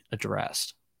be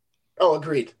addressed. Oh,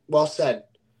 agreed. Well said.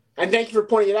 And thank you for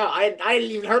pointing it out. I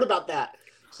hadn't even heard about that.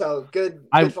 So good.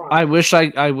 I wish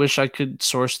I could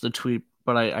source the tweet,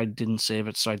 but I didn't save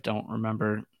it, so I don't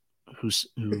remember who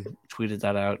tweeted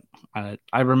that out.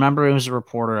 I remember it was a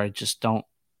reporter. I just don't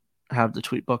have the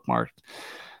tweet bookmarked.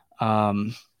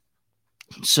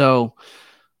 So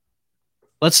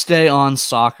let's stay on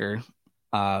soccer.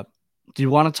 Do you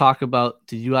want to talk about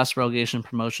the U.S. relegation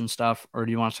promotion stuff, or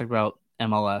do you want to talk about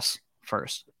MLS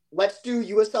first? Let's do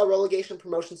USL relegation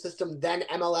promotion system, then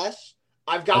MLS.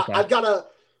 I've got a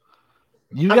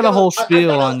whole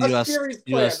spiel on US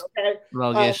plan, okay?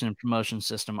 relegation and promotion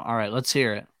system. All right, let's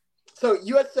hear it. So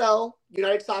USL,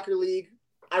 United Soccer League.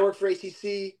 I work for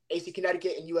ACC, AC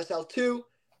Connecticut, and USL 2.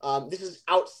 This is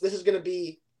going to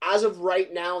be, as of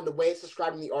right now, and the way it's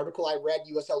described in the article I read,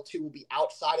 USL 2 will be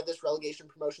outside of this relegation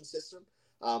promotion system.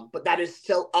 But that is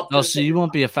still up. Oh, so you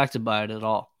won't be affected by it at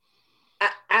all.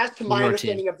 As to my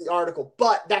understanding of the article,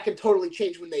 but that can totally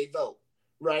change when they vote,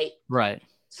 right? Right.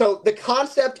 So the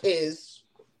concept is,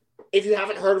 if you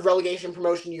haven't heard of relegation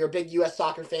promotion, you're a big U.S.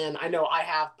 soccer fan. I know I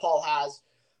have. Paul has.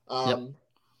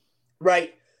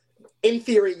 Right. In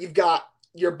theory, you've got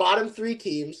your bottom three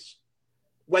teams.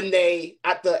 When they,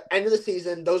 at the end of the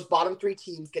season, those bottom three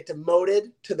teams get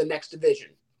demoted to the next division.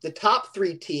 The top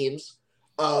three teams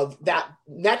of that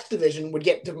next division would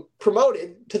get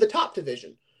promoted to the top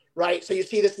division. Right, so you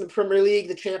see this in the Premier League,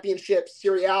 the Championship,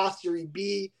 Serie A, Serie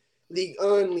B, Ligue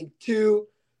 1, Ligue 2,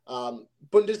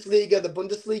 Bundesliga, the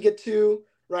Bundesliga 2,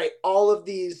 right? All of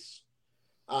these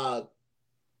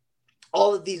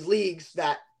leagues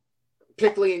that,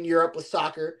 particularly in Europe with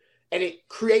soccer, and it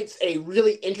creates a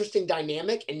really interesting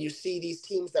dynamic. And you see these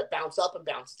teams that bounce up and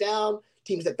bounce down,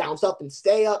 teams that bounce up and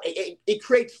stay up. It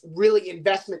creates really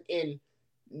investment in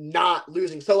not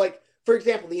losing. So, like, for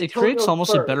example, it creates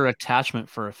almost a better attachment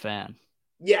for a fan.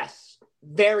 Yes,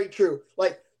 very true.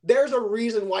 Like, there's a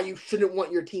reason why you shouldn't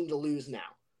want your team to lose now.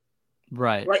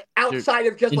 Right. Right. Outside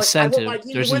of just incentive. like, I want my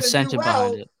team there's to win incentive and do well.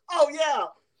 behind it. Oh yeah.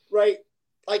 Right.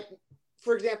 Like,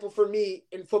 for example, for me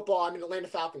in football, I'm an Atlanta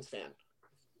Falcons fan.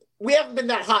 We haven't been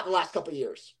that hot in the last couple of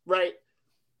years, right?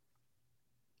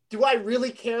 Do I really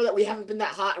care that we haven't been that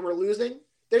hot and we're losing?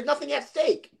 There's nothing at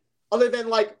stake other than,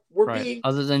 like,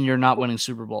 other than you're not winning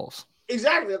Super Bowls.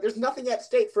 Exactly. There's nothing at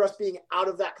stake for us being out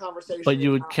of that conversation. But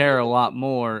you would care a lot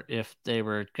more if they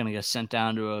were going to get sent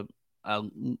down to a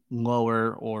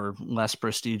lower or less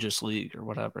prestigious league or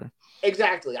whatever.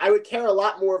 Exactly. I would care a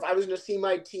lot more if I was going to see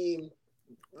my team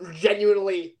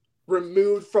genuinely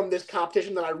removed from this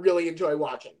competition that I really enjoy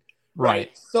watching.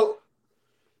 Right. So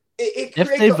it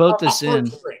if they vote this in,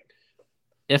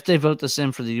 if they vote this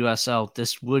in for the USL,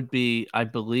 this would be, I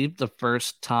believe, the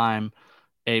first time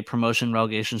a promotion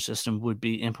relegation system would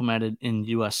be implemented in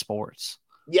U.S. sports.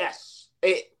 Yes,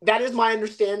 that is my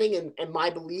understanding and my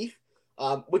belief,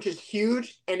 which is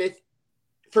huge. And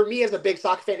for me as a big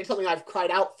soccer fan, it's something I've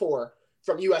cried out for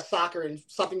from U.S. soccer, and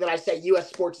something that I say U.S.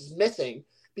 sports is missing,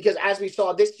 because as we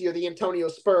saw this year, the Antonio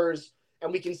Spurs,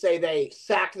 and we can say they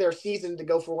sacked their season to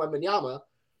go for Wembanyama,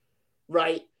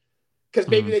 right? Because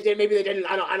maybe they did, maybe they didn't.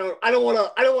 I don't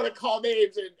want to call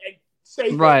names and say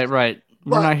things. Right.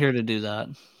 We're not here to do that.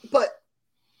 But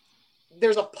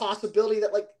there's a possibility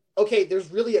that, like, okay,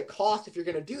 there's really a cost if you're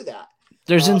going to do that.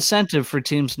 There's incentive for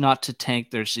teams not to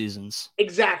tank their seasons.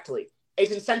 Exactly.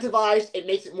 It's incentivized. It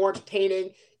makes it more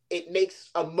entertaining. It makes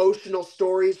emotional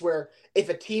stories where if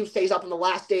a team stays up on the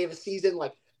last day of a season,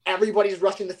 like, everybody's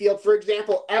rushing the field. For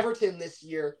example, Everton this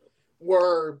year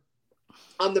were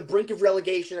on the brink of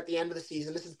relegation at the end of the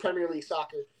season. This is Premier League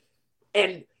soccer.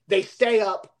 And they stay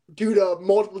up due to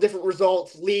multiple different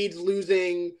results, Leeds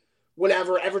losing,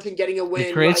 whatever, Everton getting a win.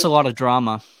 It creates a lot of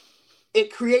drama.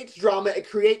 It creates drama. It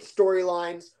creates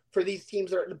storylines for these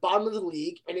teams that are at the bottom of the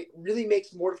league, and it really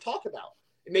makes more to talk about.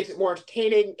 It makes it more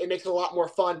entertaining. It makes it a lot more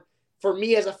fun. For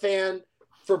me as a fan,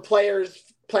 for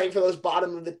players playing for those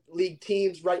bottom of the league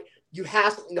teams, right, you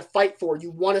have something to fight for.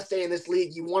 You want to stay in this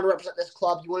league. You want to represent this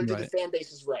club. You want to do the fan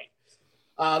bases right.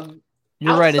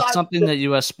 You're right. It's something that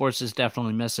U.S. sports is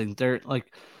definitely missing.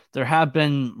 There have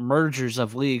been mergers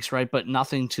of leagues, right, but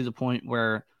nothing to the point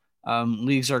where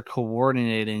leagues are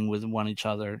coordinating with one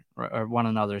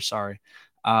another. Sorry,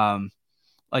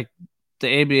 like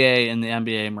the ABA and the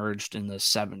NBA merged in the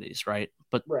 70s, right?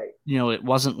 But it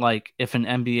wasn't like if an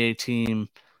NBA team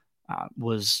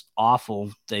was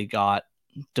awful, they got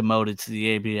demoted to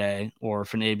the ABA, or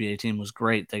if an ABA team was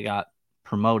great, they got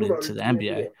promoted to the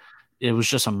NBA. It was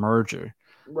just a merger.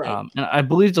 Right. And I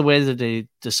believe the way that they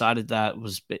decided that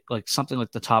was like something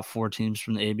like the top 4 teams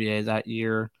from the ABA that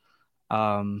year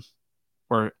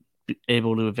were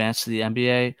able to advance to the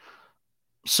NBA.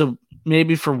 So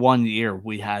maybe for 1 year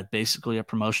we had basically a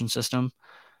promotion system,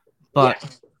 but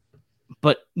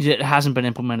it hasn't been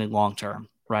implemented long term,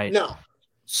 right? No.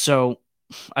 So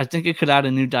I think it could add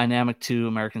a new dynamic to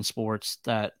American sports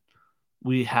that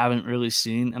we haven't really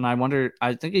seen. And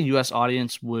I think a U.S.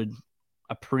 audience would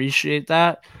appreciate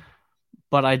that,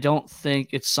 but I don't think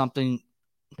it's something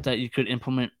that you could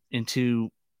implement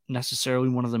into necessarily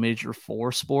one of the major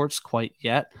 4 sports quite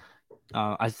yet.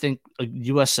 I think a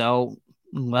USL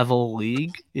level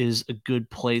league is a good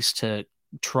place to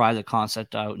try the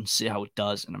concept out and see how it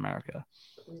does in America.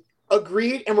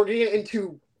 Agreed. And we're going to get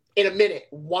into in a minute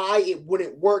why it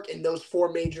wouldn't work in those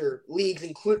 4 major leagues,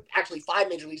 actually 5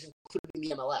 major leagues, including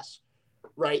the MLS,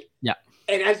 right? Yeah.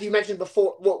 And as you mentioned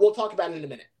before, we'll talk about it in a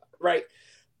minute, right?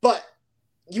 But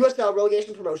USL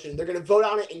relegation promotion, they're going to vote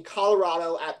on it in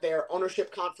Colorado at their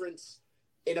ownership conference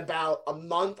in about a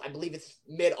month. I believe it's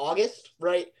mid-August,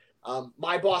 right?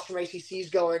 My boss from ACC is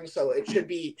going, so it should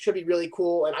be really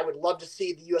cool. And I would love to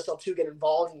see the USL2 get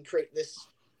involved and create this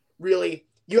really.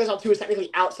 USL2 is technically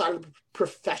outside of the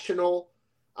professional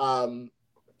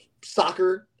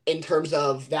soccer in terms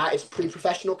of that. It's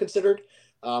pre-professional considered,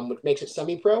 which makes it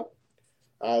semi-pro.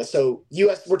 So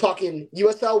we're talking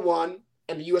USL 1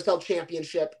 and the USL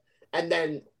Championship, and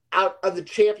then out of the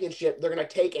championship, they're going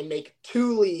to take and make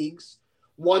 2 leagues,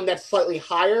 one that's slightly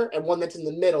higher and one that's in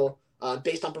the middle,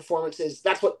 based on performances.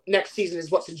 That's what next season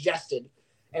is what's suggested,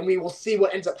 and we will see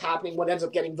what ends up happening, what ends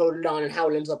up getting voted on, and how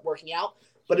it ends up working out.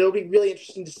 But it'll be really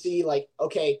interesting to see, like,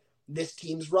 okay, this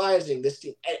team's rising, this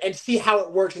team, and see how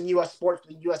it works in U.S. sports,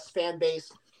 the U.S. fan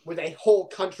base, with a whole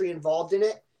country involved in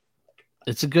it.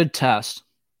 It's a good test.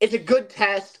 It's a good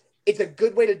test. It's a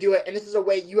good way to do it. And this is a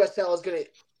way USL is going to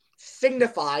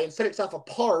signify and set itself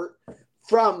apart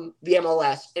from the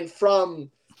MLS and from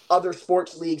other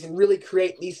sports leagues and really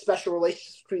create these special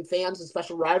relationships between fans and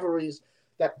special rivalries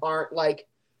that aren't like,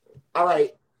 all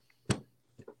right,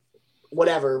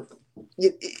 whatever.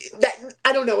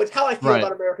 I don't know. It's how I feel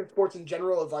about American sports in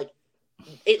general, of like,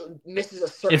 it misses a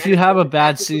certain. If you have a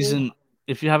bad season,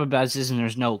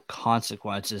 there's no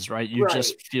consequences, right? You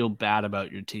just feel bad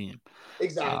about your team.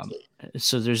 Exactly.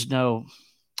 So there's no.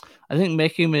 I think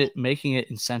making it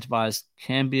incentivized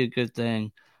can be a good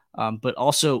thing, but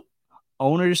also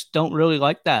owners don't really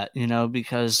like that,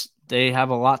 because they have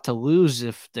a lot to lose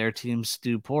if their teams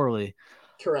do poorly.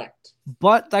 Correct.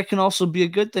 But that can also be a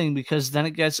good thing, because then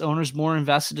it gets owners more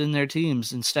invested in their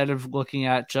teams. Instead of looking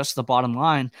at just the bottom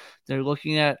line, they're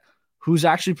looking at who's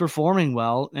actually performing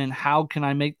well and how can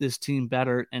I make this team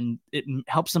better. And it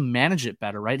helps them manage it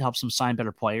better, right? It helps them sign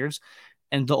better players,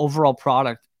 and the overall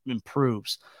product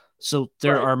improves. So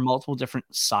there are multiple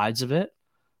different sides of it.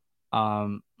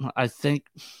 I think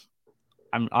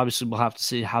obviously we'll have to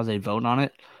see how they vote on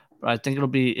it, but I think it'll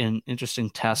be an interesting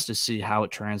test to see how it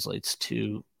translates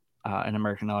to an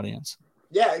American audience.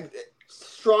 Yeah,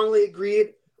 strongly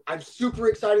agreed. I'm super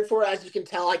excited for it. As you can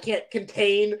tell, I can't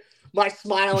contain my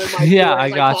smile and my yeah, I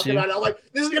got you. About it. I'm like,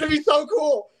 this is gonna be so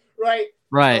cool, right?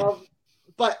 Right.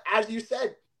 But as you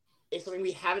said, it's something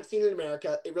we haven't seen in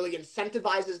America. It really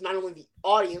incentivizes not only the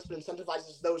audience, but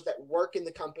incentivizes those that work in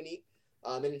the company,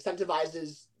 and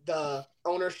incentivizes the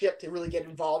ownership to really get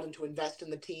involved and to invest in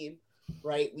the team,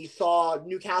 right? We saw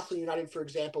Newcastle United, for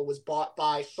example, was bought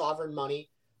by sovereign money,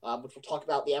 which we'll talk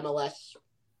about the MLS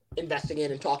investing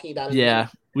in and talking about it. Yeah,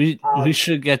 we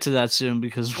should get to that soon,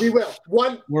 because we will.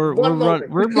 We're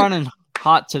running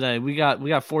hot today. We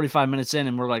got 45 minutes in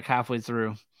and we're like halfway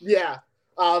through. Yeah.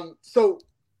 So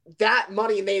that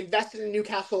money, and they invested in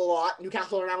Newcastle a lot.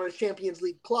 Newcastle are now in a Champions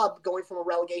League club going from a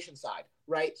relegation side,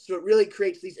 right? So it really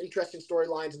creates these interesting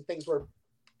storylines and things where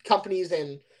companies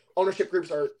and ownership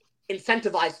groups are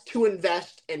incentivized to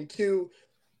invest and to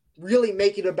really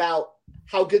make it about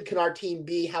how good can our team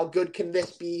be? How good can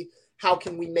this be? How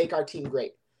can we make our team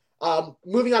great?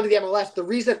 Moving on to the MLS, the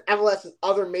reason MLS and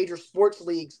other major sports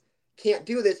leagues can't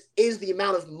do this is the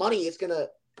amount of money it's going to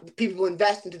people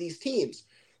invest into these teams,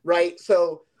 right?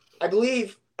 So I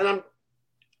believe, and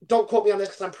don't quote me on this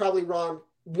because I'm probably wrong,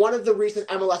 one of the recent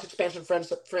MLS expansion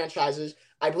franchises,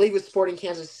 I believe was Sporting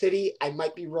Kansas City. I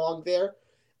might be wrong there.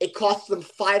 It cost them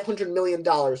 $500 million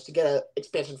to get an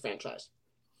expansion franchise.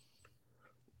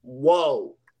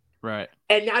 Whoa. Right.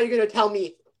 And now you're going to tell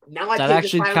me, now I that paid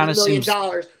actually this $500 million,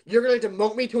 seems, you're going to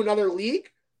demote me to another league?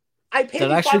 I paid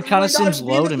that actually kind of seems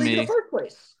low to me. In the first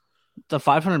place. The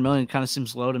 $500 million kind of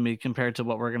seems low to me compared to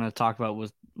what we're going to talk about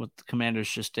with what the Commanders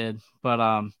just did.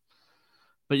 But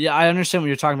yeah, I understand what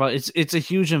you're talking about. It's a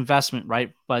huge investment,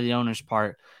 right, by the owner's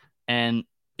part. And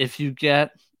if you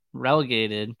get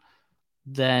relegated,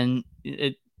 then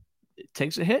it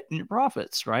takes a hit in your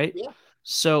profits, right? Yeah.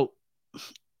 So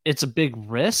it's a big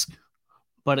risk,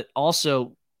 but it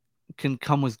also can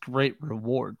come with great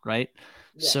reward, right?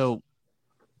 Yes. So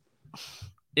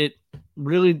it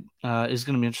really is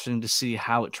going to be interesting to see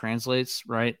how it translates,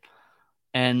 right?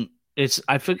 And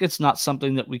I think it's not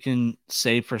something that we can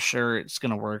say for sure it's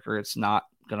going to work or it's not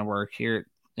going to work here.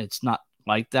 It's not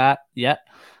like that yet.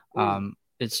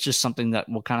 It's just something that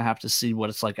we'll kind of have to see what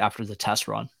it's like after the test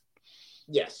run.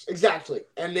 Yes, exactly.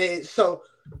 And so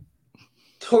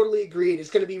totally agreed.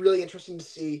 It's going to be really interesting to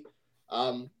see.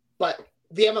 But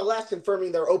the MLS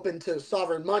confirming they're open to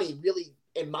sovereign money really,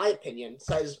 in my opinion,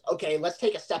 says, okay, let's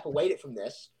take a step away from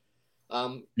this.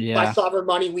 By sovereign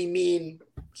money, we mean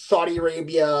Saudi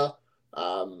Arabia,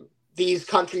 these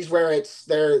countries where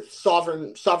they're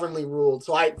sovereignly ruled.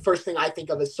 So first thing I think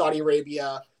of is Saudi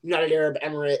Arabia, United Arab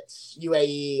Emirates,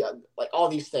 UAE, like all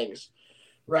these things,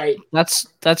 right? That's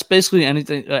basically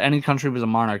anything, any country with a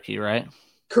monarchy, right?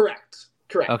 Correct.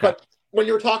 Okay. But when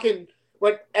you're talking,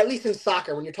 at least in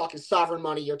soccer, when you're talking sovereign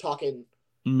money, you're talking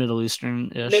Middle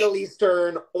Eastern,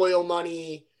 oil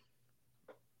money,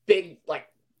 big, like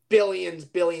billions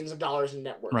of dollars in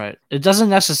net worth. Right. It doesn't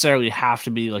necessarily have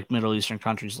to be like Middle Eastern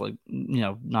countries, like,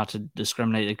 not to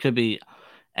discriminate. It could be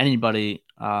anybody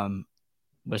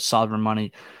with sovereign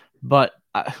money. But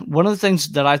one of the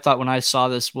things that I thought when I saw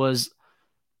this was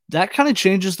that kind of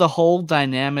changes the whole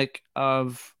dynamic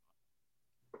of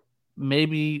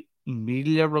maybe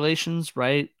media relations,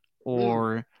 right?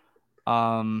 Or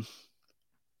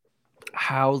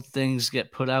how things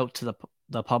get put out to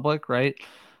the public, right?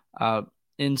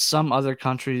 In some other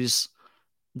countries,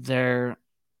 and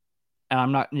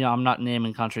I'm not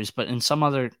naming countries, but in some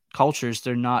other cultures,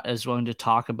 they're not as willing to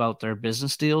talk about their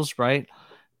business deals, right?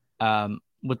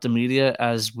 With the media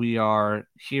as we are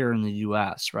here in the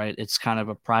US, right? It's kind of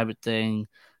a private thing.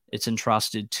 It's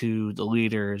entrusted to the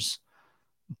leaders,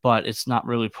 but it's not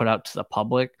really put out to the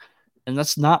public. And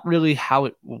that's not really how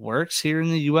it works here in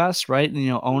the US, right?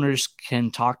 And, owners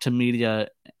can talk to media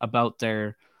about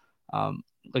their,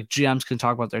 like GMs can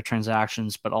talk about their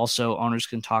transactions, but also owners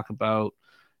can talk about,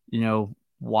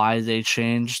 why they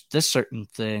changed this certain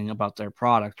thing about their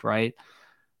product, right?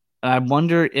 And I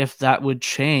wonder if that would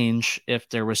change if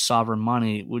there was sovereign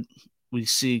money. Would we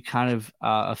see kind of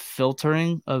a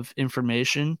filtering of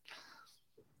information?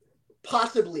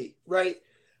 Possibly, right?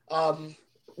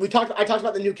 I talked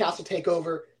about the Newcastle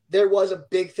takeover. There was a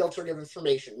big filtering of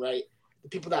information, right? The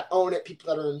people that own it,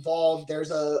 people that are involved, there's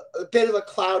a bit of a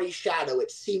cloudy shadow. It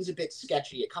seems a bit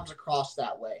sketchy. It comes across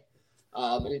that way.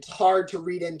 And it's hard to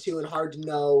read into and hard to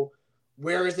know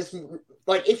where is this.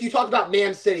 Like, if you talk about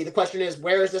Man City, the question is,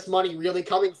 where is this money really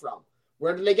coming from?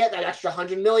 Where did they get that extra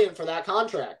 $100 million for that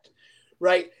contract,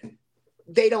 right?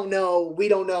 They don't know. We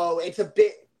don't know. It's a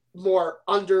bit more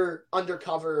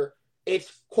undercover.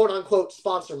 It's quote unquote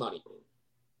sponsor money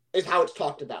is how it's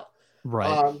talked about.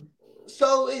 Right.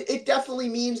 So it definitely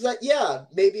means that, yeah,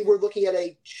 maybe we're looking at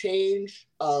a change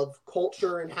of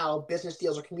culture and how business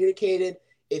deals are communicated.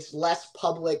 It's less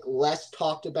public, less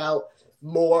talked about,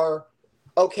 more,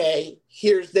 okay,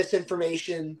 here's this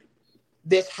information.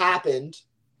 This happened.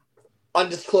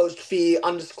 Undisclosed fee,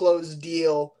 undisclosed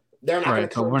deal. They're not going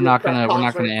to. But we're not going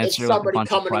to answer like a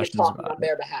bunch of questions about on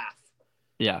their behalf.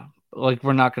 Yeah, like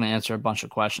we're not going to answer a bunch of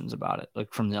questions about it,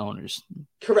 like from the owners.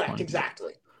 Correct,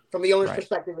 exactly. From the owner's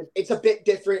perspective, it's a bit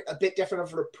different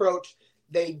of an approach.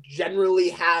 They generally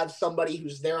have somebody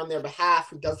who's there on their behalf,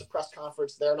 who does the press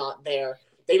conference. They're not there.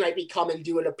 They might be come and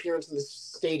do an appearance in the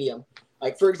stadium.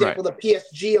 Like, for example, the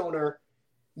PSG owner,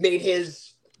 made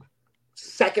his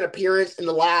second appearance in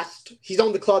the last. He's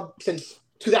owned the club since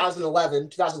 2011,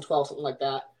 2012, something like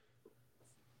that.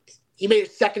 He made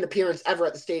his second appearance ever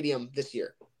at the stadium this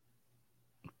year.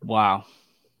 Wow.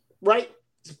 Right?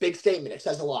 It's a big statement. It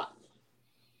says a lot.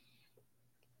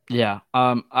 Yeah.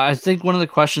 I think one of the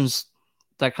questions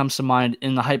that comes to mind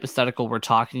in the hypothetical we're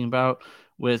talking about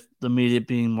with the media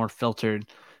being more filtered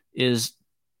is,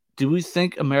 do we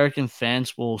think American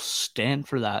fans will stand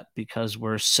for that because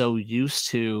we're so used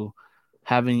to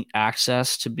having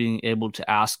access to being able to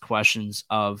ask questions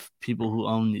of people who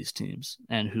own these teams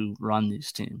and who run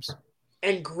these teams?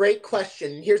 And great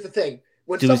question. Here's the thing.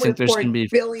 When Do we someone think is there's going to pouring be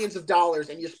billions of dollars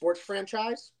in your sports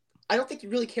franchise, I don't think you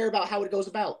really care about how it goes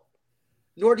about.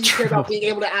 Nor do you care about being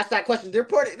able to ask that question. They're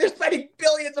spending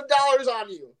billions of dollars on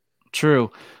you.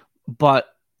 True. But,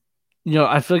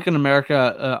 I feel like in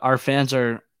America, our fans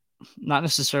are not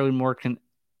necessarily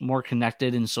more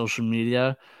connected in social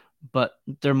media, but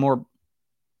they're more,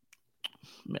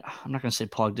 I'm not going to say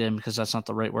plugged in because that's not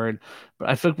the right word, but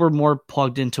I think we're more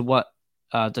plugged into what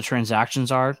the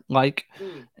transactions are like,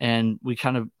 and we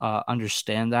kind of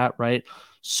understand that, right?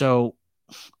 So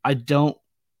I don't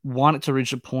want it to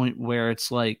reach a point where it's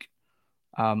like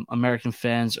American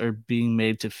fans are being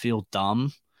made to feel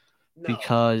dumb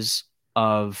because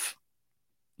of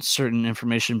certain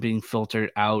information being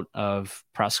filtered out of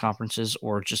press conferences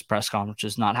or just press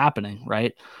conferences not happening,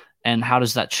 right? And how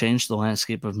does that change the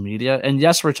landscape of media? And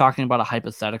yes, we're talking about a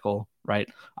hypothetical, right?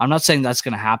 I'm not saying that's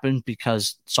going to happen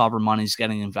because sovereign money is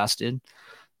getting invested.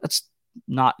 That's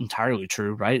not entirely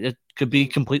true, right? It could be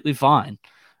completely fine.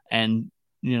 And,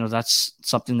 that's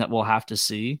something that we'll have to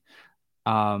see.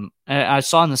 I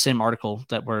saw in the same article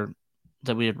that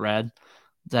we had read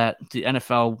that the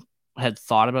NFL had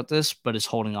thought about this, but is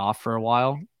holding off for a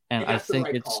while. And I think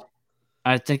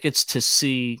it's to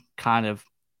see kind of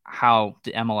how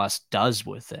the MLS does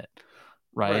with it,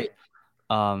 right?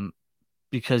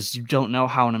 Because you don't know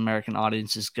how an American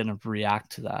audience is going to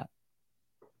react to that.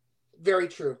 Very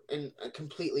true, and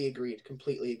completely agreed.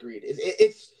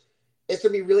 It's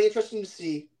going to be really interesting to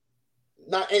see.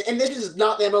 And this is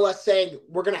not the MLS saying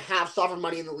we're going to have sovereign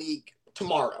money in the league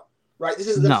tomorrow, right? This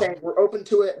is them saying we're open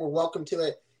to it, we're welcome to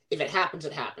it. If it happens,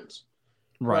 it happens.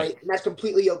 Right. And that's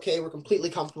completely okay. We're completely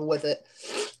comfortable with it.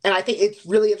 And I think it's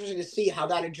really interesting to see how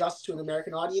that adjusts to an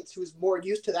American audience who is more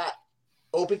used to that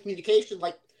open communication,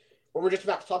 like what we're just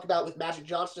about to talk about with Magic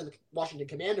Johnson and the Washington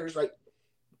Commanders, right?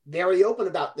 Very open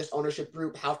about this ownership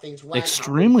group, how things went.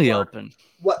 Extremely open.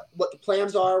 What the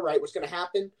plans are, right? What's going to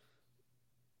happen.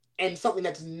 And something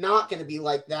that's not going to be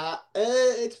like that,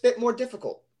 it's a bit more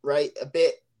difficult, right?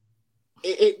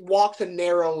 It walks a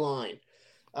narrow line.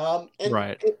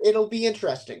 And it'll be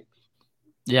interesting.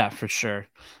 Yeah, for sure.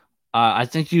 I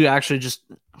think you actually just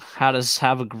had us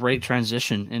have a great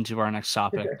transition into our next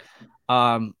topic.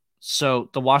 So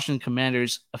the Washington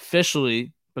Commanders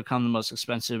officially become the most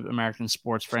expensive American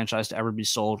sports franchise to ever be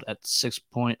sold at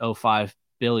 $6.05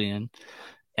 billion.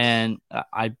 And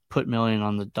I put million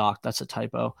on the doc. That's a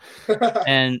typo.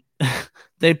 And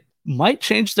they might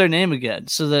change their name again.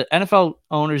 So the NFL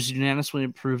owners unanimously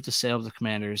approved the sale of the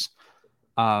Commanders.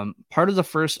 Part of the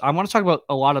first, I want to talk about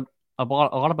a lot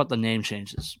about the name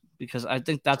changes, because I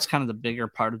think that's kind of the bigger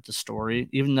part of the story,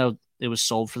 even though it was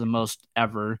sold for the most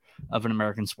ever of an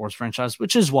American sports franchise,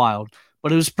 which is wild,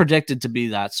 but it was predicted to be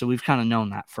that. So we've kind of known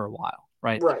that for a while.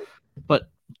 Right.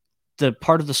 But the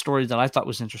part of the story that I thought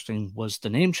was interesting was the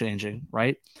name changing,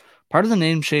 right? Part of the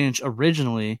name change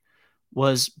originally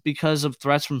was because of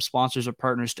threats from sponsors or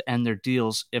partners to end their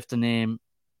deals if the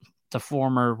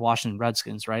former Washington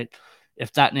Redskins, right?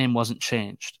 If that name wasn't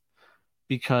changed,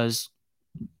 because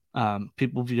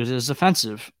people viewed it as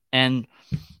offensive. And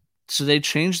so they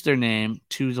changed their name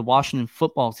to the Washington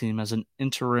Football Team as an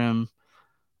interim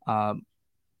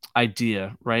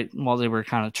idea, right? While they were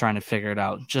kind of trying to figure it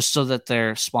out, just so that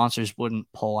their sponsors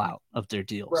wouldn't pull out of their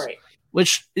deals,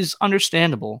 which is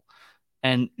understandable.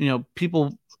 And,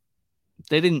 people,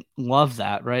 they didn't love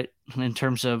that, right? In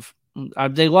terms of,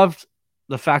 they loved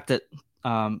the fact that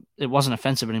it wasn't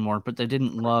offensive anymore, but they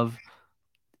didn't love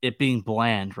it being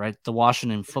bland, right? The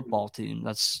Washington Football Team,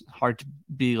 that's hard to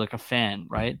be like a fan,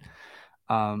 right?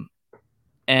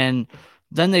 And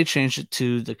then they changed it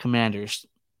to the Commanders.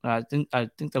 I think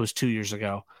that was 2 years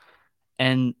ago,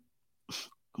 and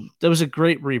that was a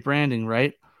great rebranding,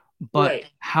 right? But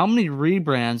how many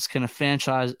rebrands can a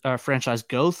franchise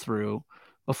go through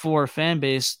before a fan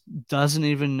base doesn't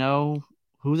even know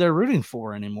who they're rooting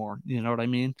for anymore? You know what I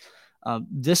mean?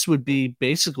 This would be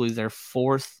basically their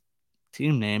fourth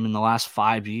team name in the last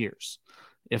 5 years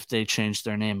if they changed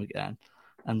their name again.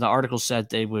 And the article said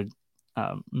they would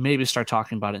maybe start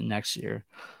talking about it next year.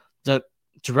 The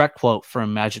direct quote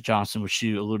from Magic Johnson, which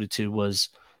you alluded to, was,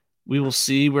 "We will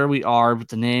see where we are with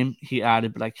the name," he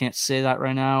added, "but I can't say that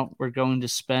right now. We're going to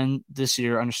spend this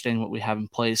year understanding what we have in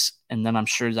place, and then I'm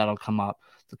sure that'll come up.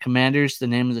 The Commanders, the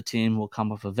name of the team, will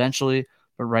come up eventually,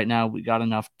 but right now we got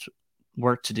enough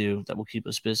work to do that will keep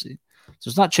us busy." So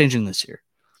it's not changing this year.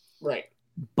 Right.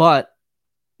 But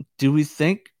do we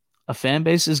think a fan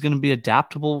base is going to be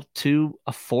adaptable to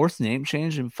a fourth name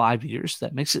change in 5 years?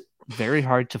 That makes it very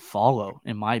hard to follow,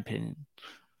 in my opinion.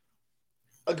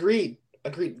 Agreed.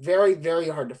 Very, very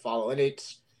hard to follow. And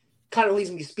it's kind of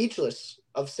leaves me speechless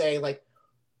of saying, like,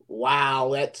 wow,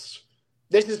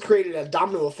 this has created a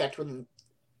domino effect with,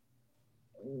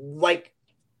 like,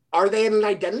 are they in an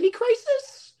identity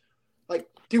crisis? Like,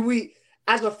 do we,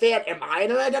 as a fan, am I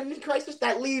in an identity crisis?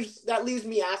 That leaves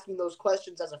me asking those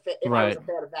questions as a fan, if I was a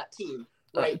fan of that team.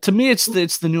 Right. To me, it's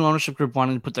the new ownership group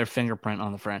wanting to put their fingerprint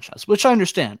on the franchise, which I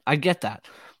understand. I get that.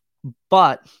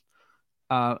 But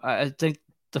I think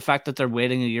the fact that they're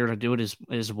waiting a year to do it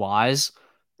is wise,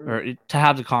 or to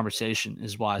have the conversation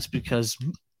is wise, because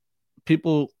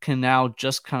people can now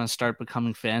just kind of start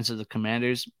becoming fans of the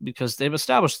Commanders because they've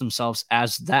established themselves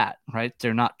as that, right?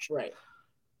 They're not, right.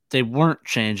 They weren't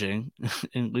changing,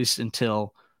 at least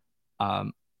until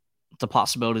the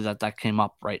possibility that came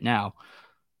up right now.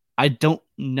 I don't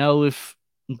know if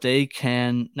they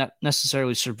can not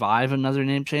necessarily survive another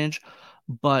name change,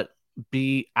 but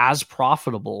be as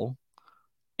profitable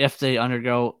if they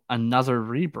undergo another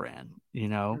rebrand,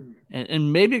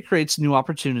 and maybe it creates new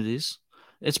opportunities.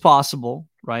 It's possible,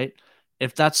 right?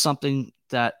 If that's something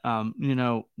that,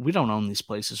 we don't own these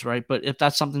places, right? But if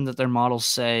that's something that their models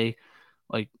say,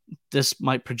 like, this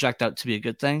might project out to be a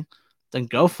good thing, then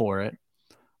go for it.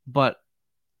 But,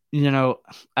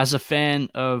 as a fan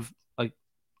of, like,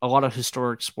 a lot of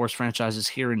historic sports franchises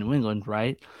here in New England,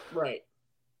 right? Right.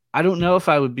 I don't know if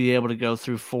I would be able to go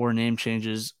through 4 name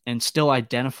changes and still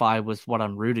identify with what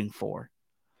I'm rooting for.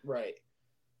 Right.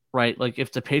 Right. Like,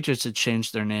 if the Patriots had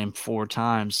changed their name 4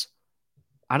 times,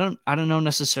 I don't know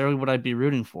necessarily what I'd be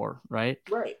rooting for. Right.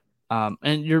 Right.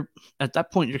 And you're at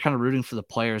that point, you're kind of rooting for the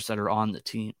players that are on the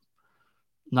team,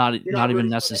 not even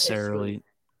necessarily.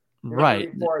 Right.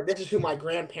 This is who my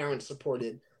grandparents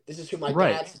supported. This is who my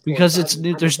dad supported. Because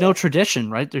there's no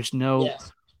tradition, right? There's no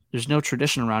yes. There's no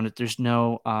tradition around it. There's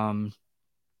no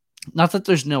not that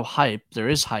there's no hype. There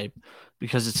is hype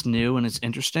because it's new and it's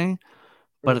interesting,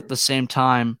 but at the same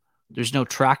time, there's no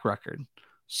track record.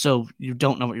 So you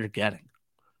don't know what you're getting,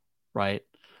 right?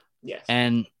 Yes.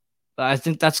 And I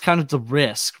think that's kind of the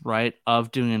risk, right,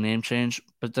 of doing a name change.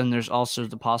 But then there's also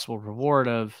the possible reward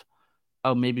of,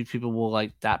 oh, maybe people will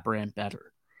like that brand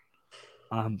better.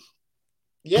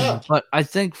 Yeah. But I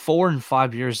think 4 and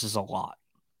 5 years is a lot.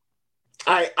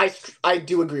 I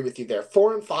do agree with you there.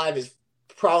 4 and 5 is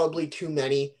probably too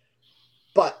many,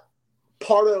 but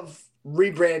part of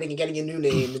rebranding and getting a new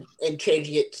name and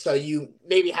changing it so you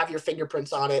maybe have your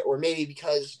fingerprints on it, or maybe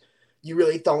because you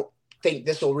really don't think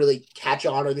this will really catch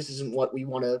on, or this isn't what we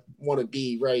want to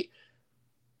be, right?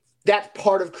 That's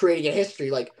part of creating a history,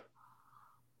 like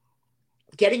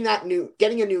getting a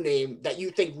new name that you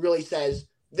think really says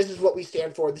this is what we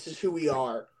stand for, this is who we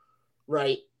are,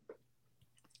 right?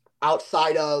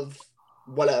 Outside of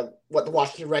what the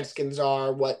Washington Redskins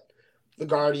are, what the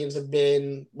Guardians have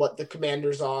been, what the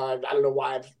Commanders are. I don't know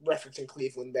why I'm referencing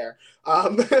Cleveland there.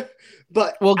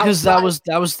 But because that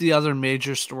was the other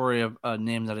major story of a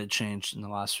name that had changed in the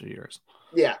last few years.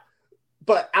 Yeah,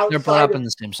 but outside, they're brought up in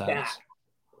the same sentence,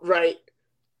 right?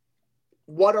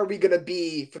 What are we going to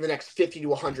be for the next 50 to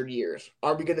 100 years?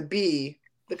 Are we going to be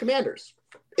the Commanders?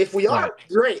 If we are,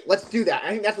 great, let's do that.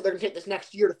 I think that's what they're going to take this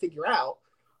next year to figure out.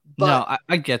 But no,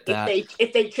 I get that.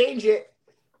 If they change it,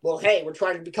 well, hey, we're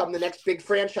trying to become the next big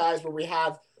franchise where we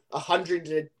have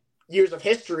 100 years of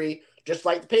history, just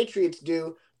like the Patriots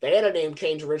do. They had a name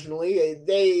change originally.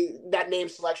 That name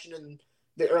selection in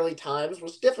the early times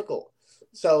was difficult.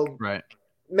 So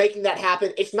making that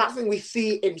happen, it's not something we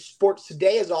see in sports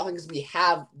today as often as we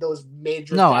have those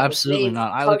major. No, absolutely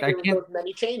not. I can't. Those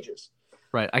many changes.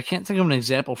 Right. I can't think of an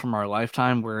example from our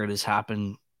lifetime where it has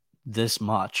happened this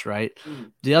much, right?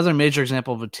 The other major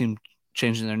example of a team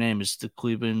changing their name is the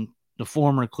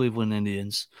former Cleveland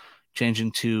Indians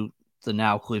changing to the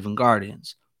now Cleveland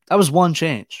Guardians. That was one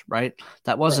change, right?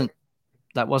 That wasn't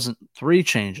 3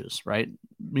 changes, right?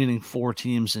 Meaning 4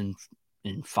 teams in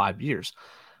 5 years.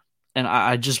 And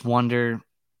I just wonder,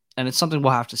 and it's something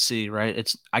we'll have to see,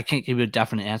 right? I can't give you a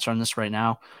definite answer on this right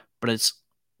now, but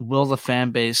will the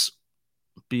fan base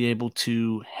be able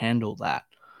to handle that?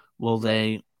 Will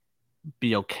they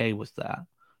be okay with that?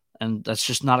 and that's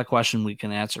just not a question we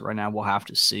can answer right now. We'll have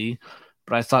to see.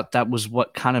 But I thought that was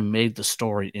what kind of made the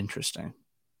story interesting.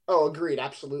 Oh, agreed.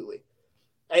 Absolutely.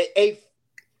 A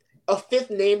fifth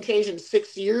name change in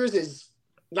 6 years is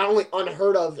not only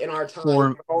unheard of in our time,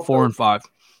 Four, but also 4-5.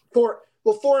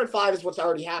 4 and 5 is what's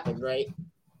already happened, right?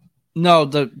 No,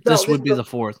 this would be the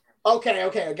fourth.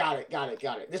 Okay, got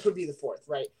it. This would be the fourth,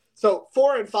 right? So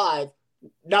 4 and 5,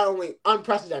 not only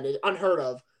unprecedented, unheard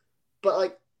of, but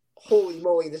like, holy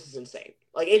moly, this is insane.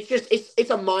 Like, it's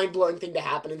a mind blowing thing to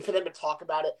happen, and for them to talk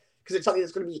about it, because it's something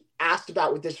that's going to be asked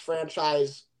about with this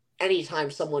franchise anytime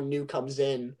someone new comes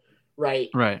in, right?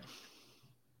 Right.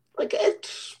 Like, it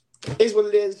is what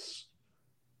it is.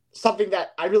 Something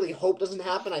that I really hope doesn't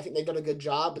happen. I think they've done a good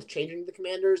job with changing the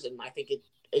Commanders, and I think it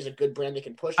is a good brand they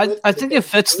can push with. I think it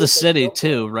fits the city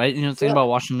too, right? You know, think Yeah. about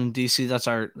Washington D.C. That's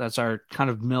our kind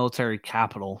of military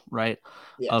capital, right,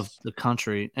 Yes. of the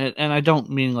country. And I don't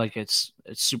mean like it's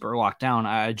super locked down.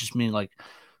 I just mean like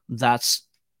that's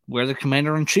where the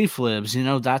commander in chief lives. You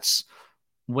know, that's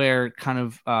where kind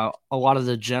of a lot of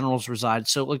the generals reside.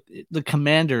 So like the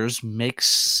Commanders makes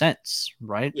sense,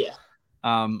 right? Yeah.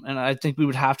 And I think we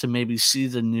would have to maybe see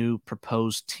the new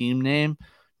proposed team name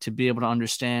to be able to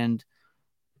understand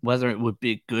whether it would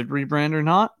be a good rebrand or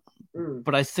not.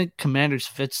 But I think Commanders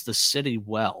fits the city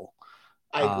well.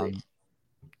 I agree.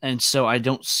 And so I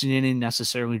don't see any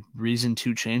necessarily reason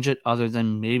to change it other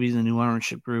than maybe the new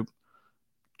ownership group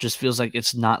just feels like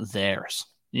it's not theirs,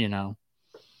 you know?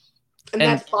 And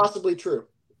that's possibly true.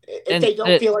 If they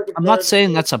don't feel like it's I'm not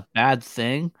saying that's a bad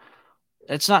thing.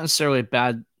 It's not necessarily a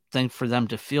bad thing for them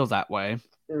to feel that way.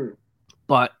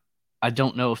 But I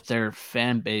don't know if their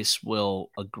fan base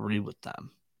will agree with them.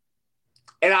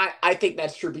 And I think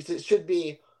that's true, because it should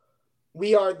be,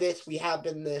 we are this, we have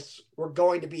been this, we're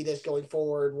going to be this going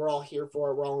forward, we're all here for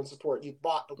it, we're all in support. You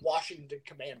bought the Washington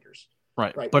Commanders.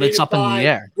 Right. But it's up in the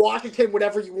air. Washington,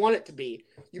 whatever you want it to be,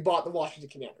 you bought the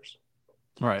Washington Commanders.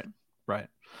 Right.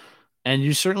 And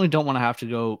you certainly don't want to have to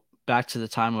go back to the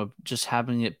time of just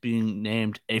having it being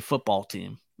named a football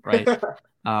team, right?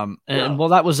 And well,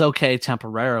 that was okay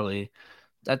temporarily.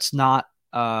 That's not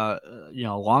a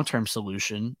long-term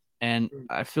solution. And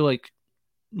I feel like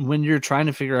when you're trying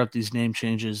to figure out these name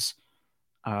changes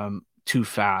too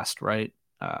fast, right?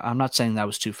 I'm not saying that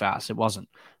was too fast. It wasn't.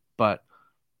 But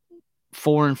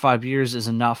 4 and 5 years is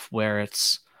enough where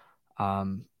it's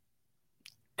kind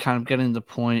of getting to the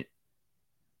point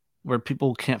where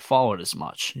people can't follow it as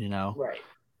much, you know? Right.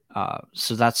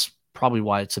 So that's probably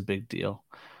why it's a big deal.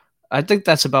 I think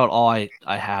that's about all I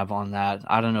have on that.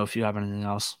 I don't know if you have anything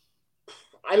else.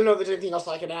 I don't know if there's anything else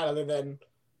I can add other than,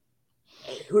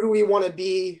 who do we want to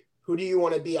be? Who do you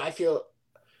want to be? I feel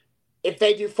if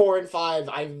they do 4 and 5,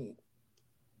 I'm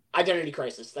identity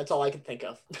crisis. That's all I can think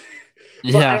of.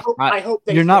 Yeah, I hope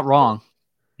you're not wrong.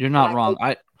 You're not wrong.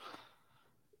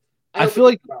 I feel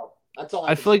like that's all.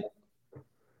 I feel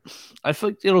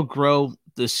like it'll grow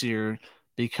this year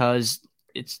because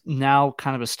it's now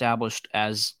kind of established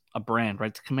as a brand,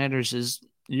 right? The Commanders is.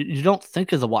 You don't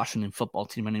think of the Washington football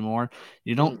team anymore.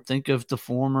 You don't think of the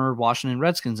former Washington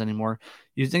Redskins anymore.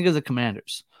 You think of the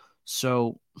Commanders.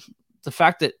 So the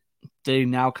fact that they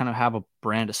now kind of have a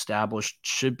brand established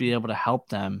should be able to help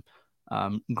them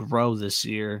grow this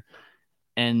year.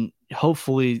 And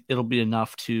hopefully it'll be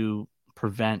enough to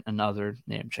prevent another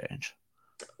name change.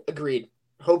 Agreed.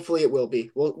 Hopefully it will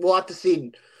be. We'll have to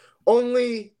see.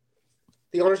 Only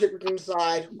the ownership can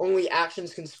decide. Only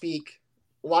actions can speak.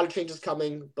 A lot of changes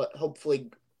coming, but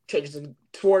hopefully changes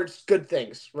towards good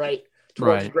things, right?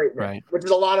 Towards greatness, right. Which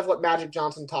is a lot of what Magic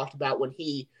Johnson talked about when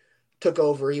he took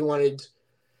over. He wanted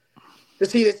to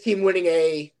see this team winning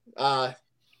a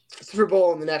Super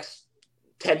Bowl in the next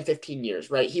 10, 15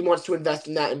 years, right? He wants to invest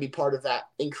in that and be part of that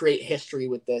and create history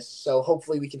with this. So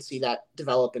hopefully we can see that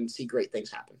develop and see great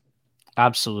things happen.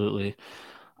 Absolutely.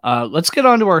 Let's get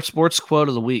on to our sports quote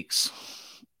of the weeks.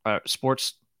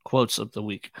 Sports quotes of the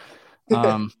week.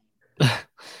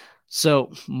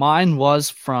 So mine was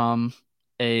from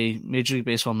a Major League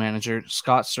Baseball manager,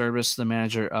 Scott Service, the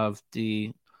manager of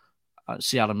the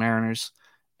Seattle Mariners.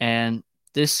 And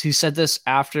he said this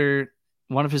after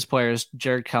one of his players,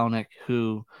 Jared Kelenic,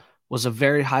 who was a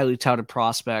very highly touted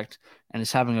prospect and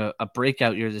is having a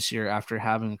breakout year this year after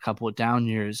having a couple of down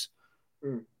years.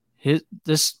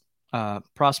 This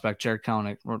prospect, Jared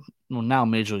Kelenic, now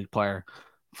Major League player,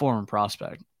 former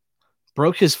prospect,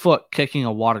 broke his foot kicking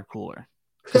a water cooler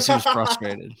because he was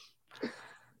frustrated.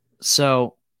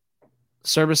 So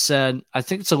Service said, I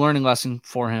think it's a learning lesson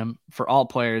for him, for all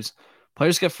players.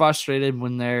 Players get frustrated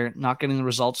when they're not getting the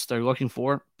results they're looking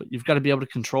for, but you've got to be able to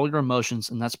control your emotions,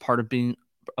 and that's part of being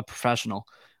a professional.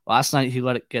 Last night, he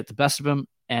let it get the best of him,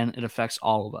 and it affects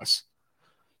all of us.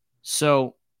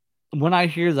 So when I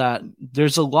hear that,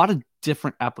 there's a lot of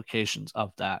different applications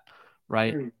of that,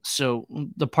 right? So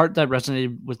the part that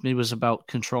resonated with me was about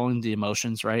controlling the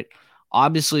emotions, right?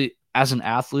 Obviously, as an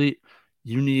athlete,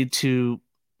 you need to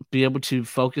be able to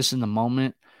focus in the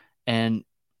moment and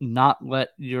not let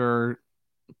your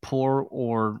poor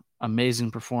or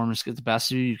amazing performance get the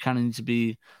best of you. You kind of need to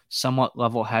be somewhat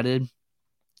level headed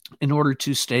in order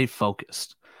to stay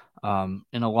focused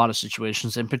in a lot of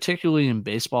situations, and particularly in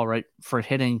baseball, right? For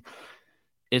hitting,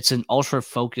 it's an ultra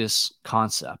focus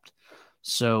concept.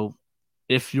 So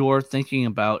if you're thinking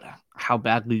about how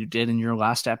badly you did in your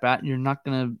last at bat, you're not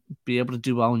going to be able to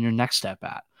do well in your next at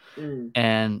bat.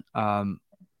 And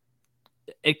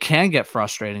it can get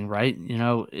frustrating, right?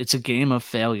 It's a game of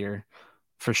failure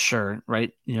for sure,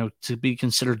 right? To be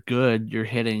considered good, you're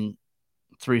hitting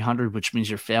 300, which means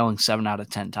you're failing 7 out of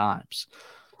 10 times.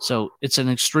 So it's an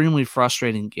extremely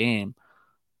frustrating game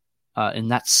in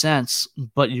that sense,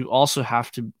 but you also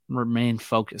have to remain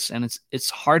focused, and it's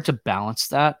hard to balance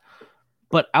that.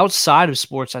 But outside of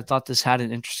sports, I thought this had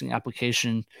an interesting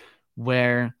application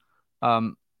where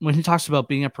when he talks about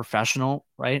being a professional,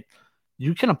 right,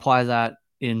 you can apply that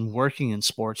in working in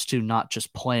sports too, not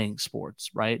just playing sports,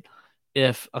 right?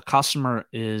 If a customer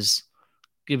is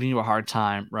giving you a hard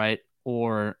time, right,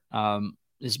 or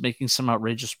is making some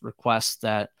outrageous requests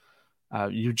that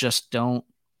you just don't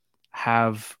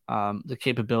have the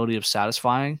capability of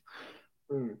satisfying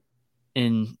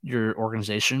in your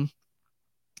organization,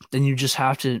 then you just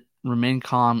have to remain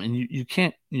calm, and you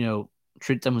can't,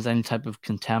 treat them with any type of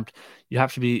contempt. You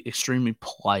have to be extremely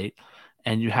polite,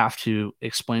 and you have to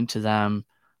explain to them,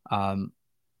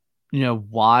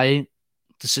 why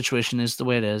the situation is the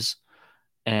way it is,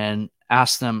 and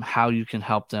ask them how you can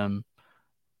help them.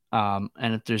 And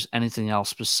if there's anything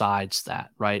else besides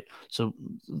that, right? So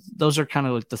those are kind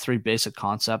of like the three basic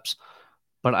concepts.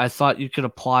 But I thought you could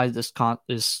apply this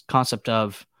concept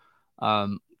of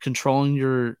controlling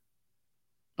your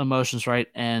emotions, right,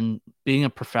 and being a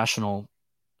professional,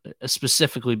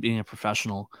 specifically being a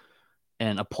professional,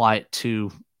 and apply it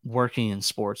to working in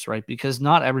sports, right? Because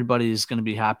not everybody is going to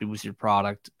be happy with your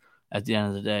product at the end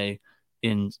of the day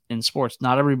in sports.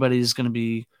 Not everybody is going to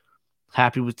be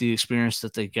happy with the experience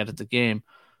that they get at the game.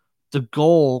 The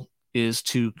goal is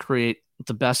to create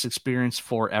the best experience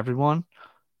for everyone,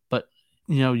 but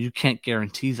you can't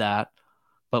guarantee that.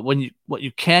 But what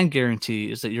you can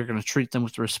guarantee is that you're going to treat them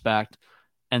with respect,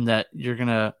 and that you're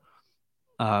going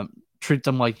to treat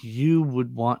them like you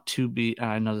would want to be.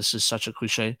 I know this is such a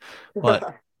cliche,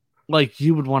 but like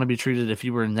you would want to be treated if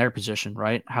you were in their position,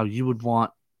 right? How you would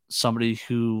want somebody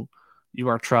who you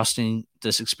are trusting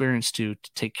this experience to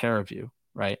take care of you,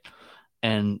 right?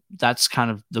 And that's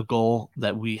kind of the goal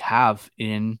that we have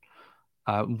in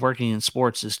working in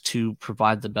sports, is to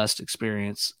provide the best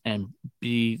experience and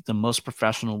be the most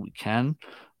professional we can,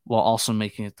 while also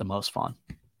making it the most fun.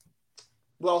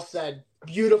 Well said.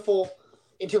 Beautiful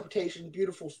interpretation.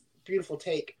 Beautiful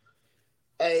take.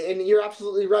 And you're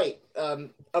absolutely right.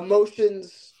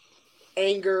 Emotions,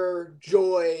 anger,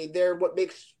 joy, they're what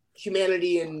makes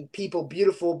humanity and people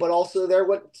beautiful, but also they're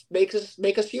what make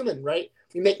us human, right?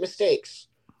 We make mistakes,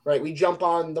 right? We jump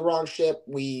on the wrong ship,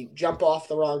 we jump off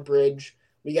the wrong bridge,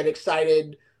 we get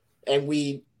excited and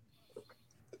we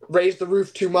raise the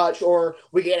roof too much, or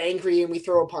we get angry and we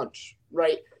throw a punch,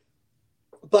 right?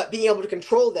 But being able to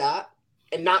control that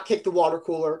and not kick the water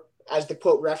cooler, as the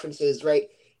quote references, right?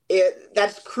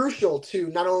 That's crucial to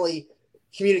not only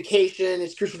communication,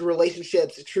 it's crucial to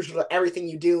relationships, it's crucial to everything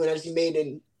you do. And as you made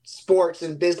in sports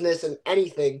and business and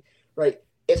anything, right?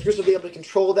 It's crucial to be able to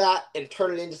control that and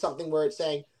turn it into something where it's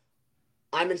saying,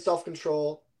 I'm in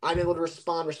self-control, I'm able to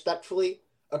respond respectfully,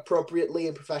 appropriately,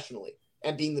 and professionally,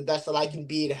 and being the best that I can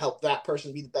be to help that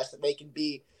person be the best that they can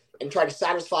be, and try to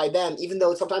satisfy them, even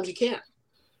though sometimes you can't,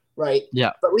 right?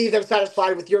 Yeah. But leave them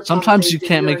satisfied with your Sometimes you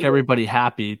can't make everybody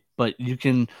happy, but you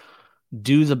can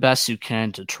do the best you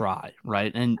can to try,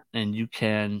 right? And you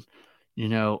can,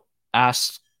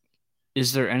 ask,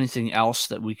 is there anything else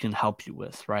that we can help you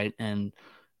with, right? And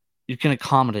you can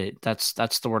accommodate. That's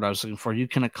the word I was looking for. You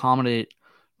can accommodate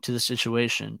to the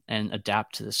situation and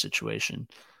adapt to the situation,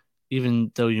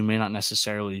 even though you may not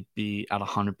necessarily be at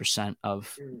 100%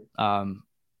 of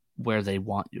where they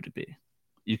want you to be.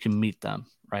 You can meet them,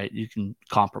 right? You can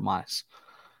compromise.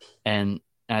 And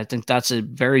I think that's a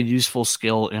very useful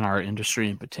skill in our industry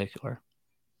in particular.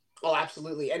 Oh,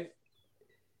 absolutely. And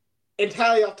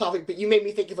entirely off topic, but you made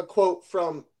me think of a quote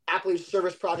from Apple's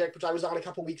Service Project, which I was on a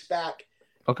couple weeks back.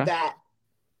 Okay. That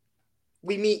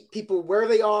we meet people where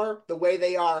they are, the way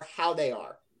they are, how they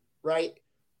are, right?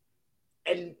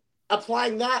 And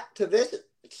applying that to this,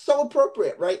 it's so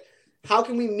appropriate, right? How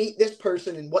can we meet this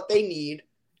person and what they need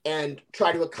and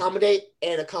try to accommodate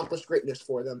and accomplish greatness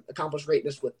for them, accomplish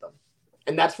greatness with them?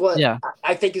 And that's what Yeah,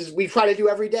 I think is we try to do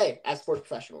every day as sports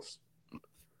professionals.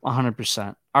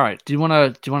 100%. All right. Do you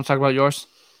want to talk about yours?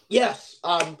 Yes.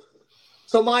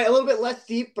 So mine a little bit less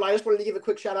deep, but I just wanted to give a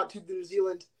quick shout out to the New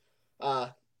Zealand uh,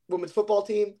 women's football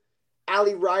team.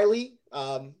 Ali Riley,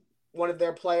 one of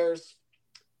their players,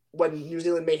 when New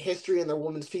Zealand made history in their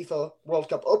women's FIFA World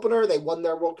Cup opener. They won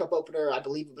their World Cup opener. I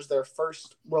believe it was their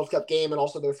first World Cup game and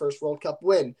also their first World Cup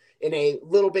win in a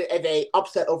little bit of a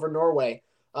upset over Norway.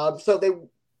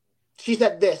 She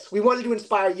said this: "We wanted to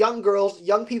inspire young girls,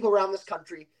 young people around this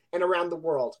country and around the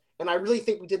world, and I really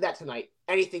think we did that tonight.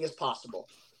 Anything is possible."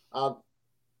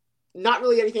 Not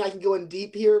really anything I can go in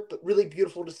deep here, but really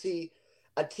beautiful to see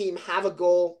a team have a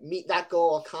goal, meet that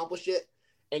goal, accomplish it,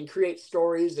 and create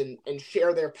stories and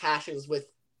share their passions with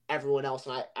everyone else.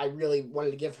 And I really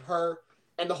wanted to give her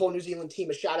and the whole New Zealand team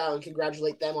a shout out and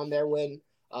congratulate them on their win.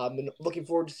 And looking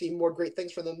forward to seeing more great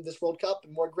things from them this World Cup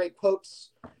and more great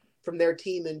quotes from their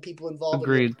team and people involved.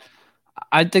 Agreed.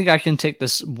 I think I can take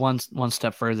this one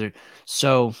step further.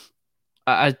 So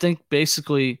I think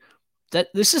basically that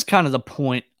this is kind of the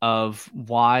point of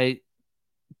why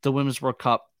the Women's World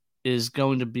Cup is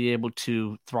going to be able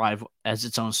to thrive as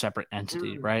its own separate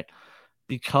entity, right?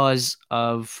 Because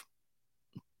of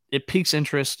it piques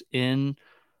interest in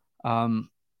young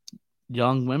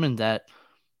women that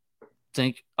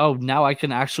think, oh, now I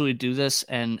can actually do this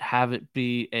and have it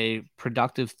be a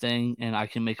productive thing and I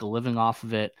can make a living off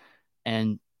of it.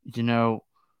 And,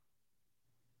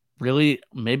 really,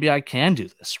 maybe I can do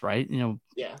this, right?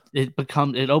 Yeah. It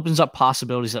opens up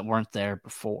possibilities that weren't there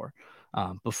before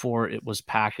it was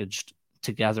packaged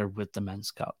together with the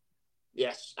Men's Cup.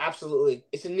 Yes, absolutely.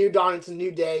 It's a new dawn. It's a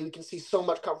new day. We can see so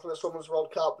much come from this Women's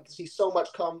World Cup. We can see so much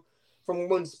come from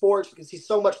women's sports. We can see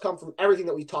so much come from everything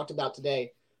that we talked about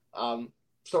today.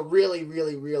 So really,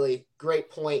 really, really great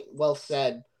point. Well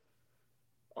said.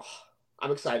 Oh,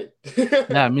 I'm excited.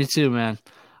 Yeah, me too, man.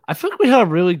 I think we had a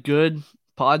really good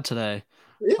pod today.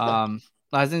 Yeah.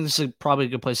 I think this is probably a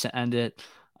good place to end it.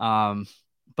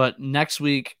 But next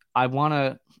week,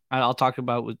 I'll talk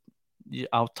about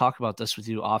this with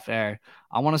you off air.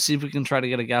 I want to see if we can try to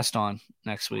get a guest on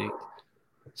next week.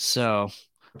 So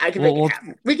I can make it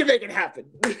happen. We can make it happen.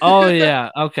 Oh yeah,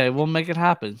 okay, we'll make it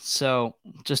happen. So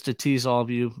just to tease all of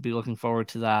you, be looking forward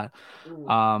to that.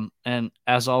 And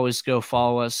as always, go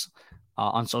follow us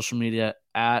on social media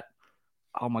at,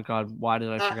 oh my god, why did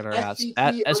I forget our ads?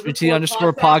 At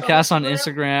SBT_podcast on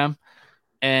Instagram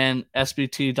and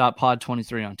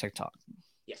SBT.pod23 on TikTok.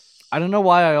 Yes. I don't know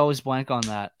why I always blank on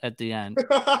that at the end.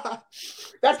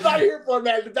 That's not here for,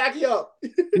 man. To back you up.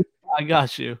 I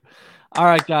got you. All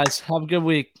right, guys. Have a good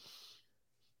week.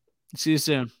 See you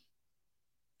soon.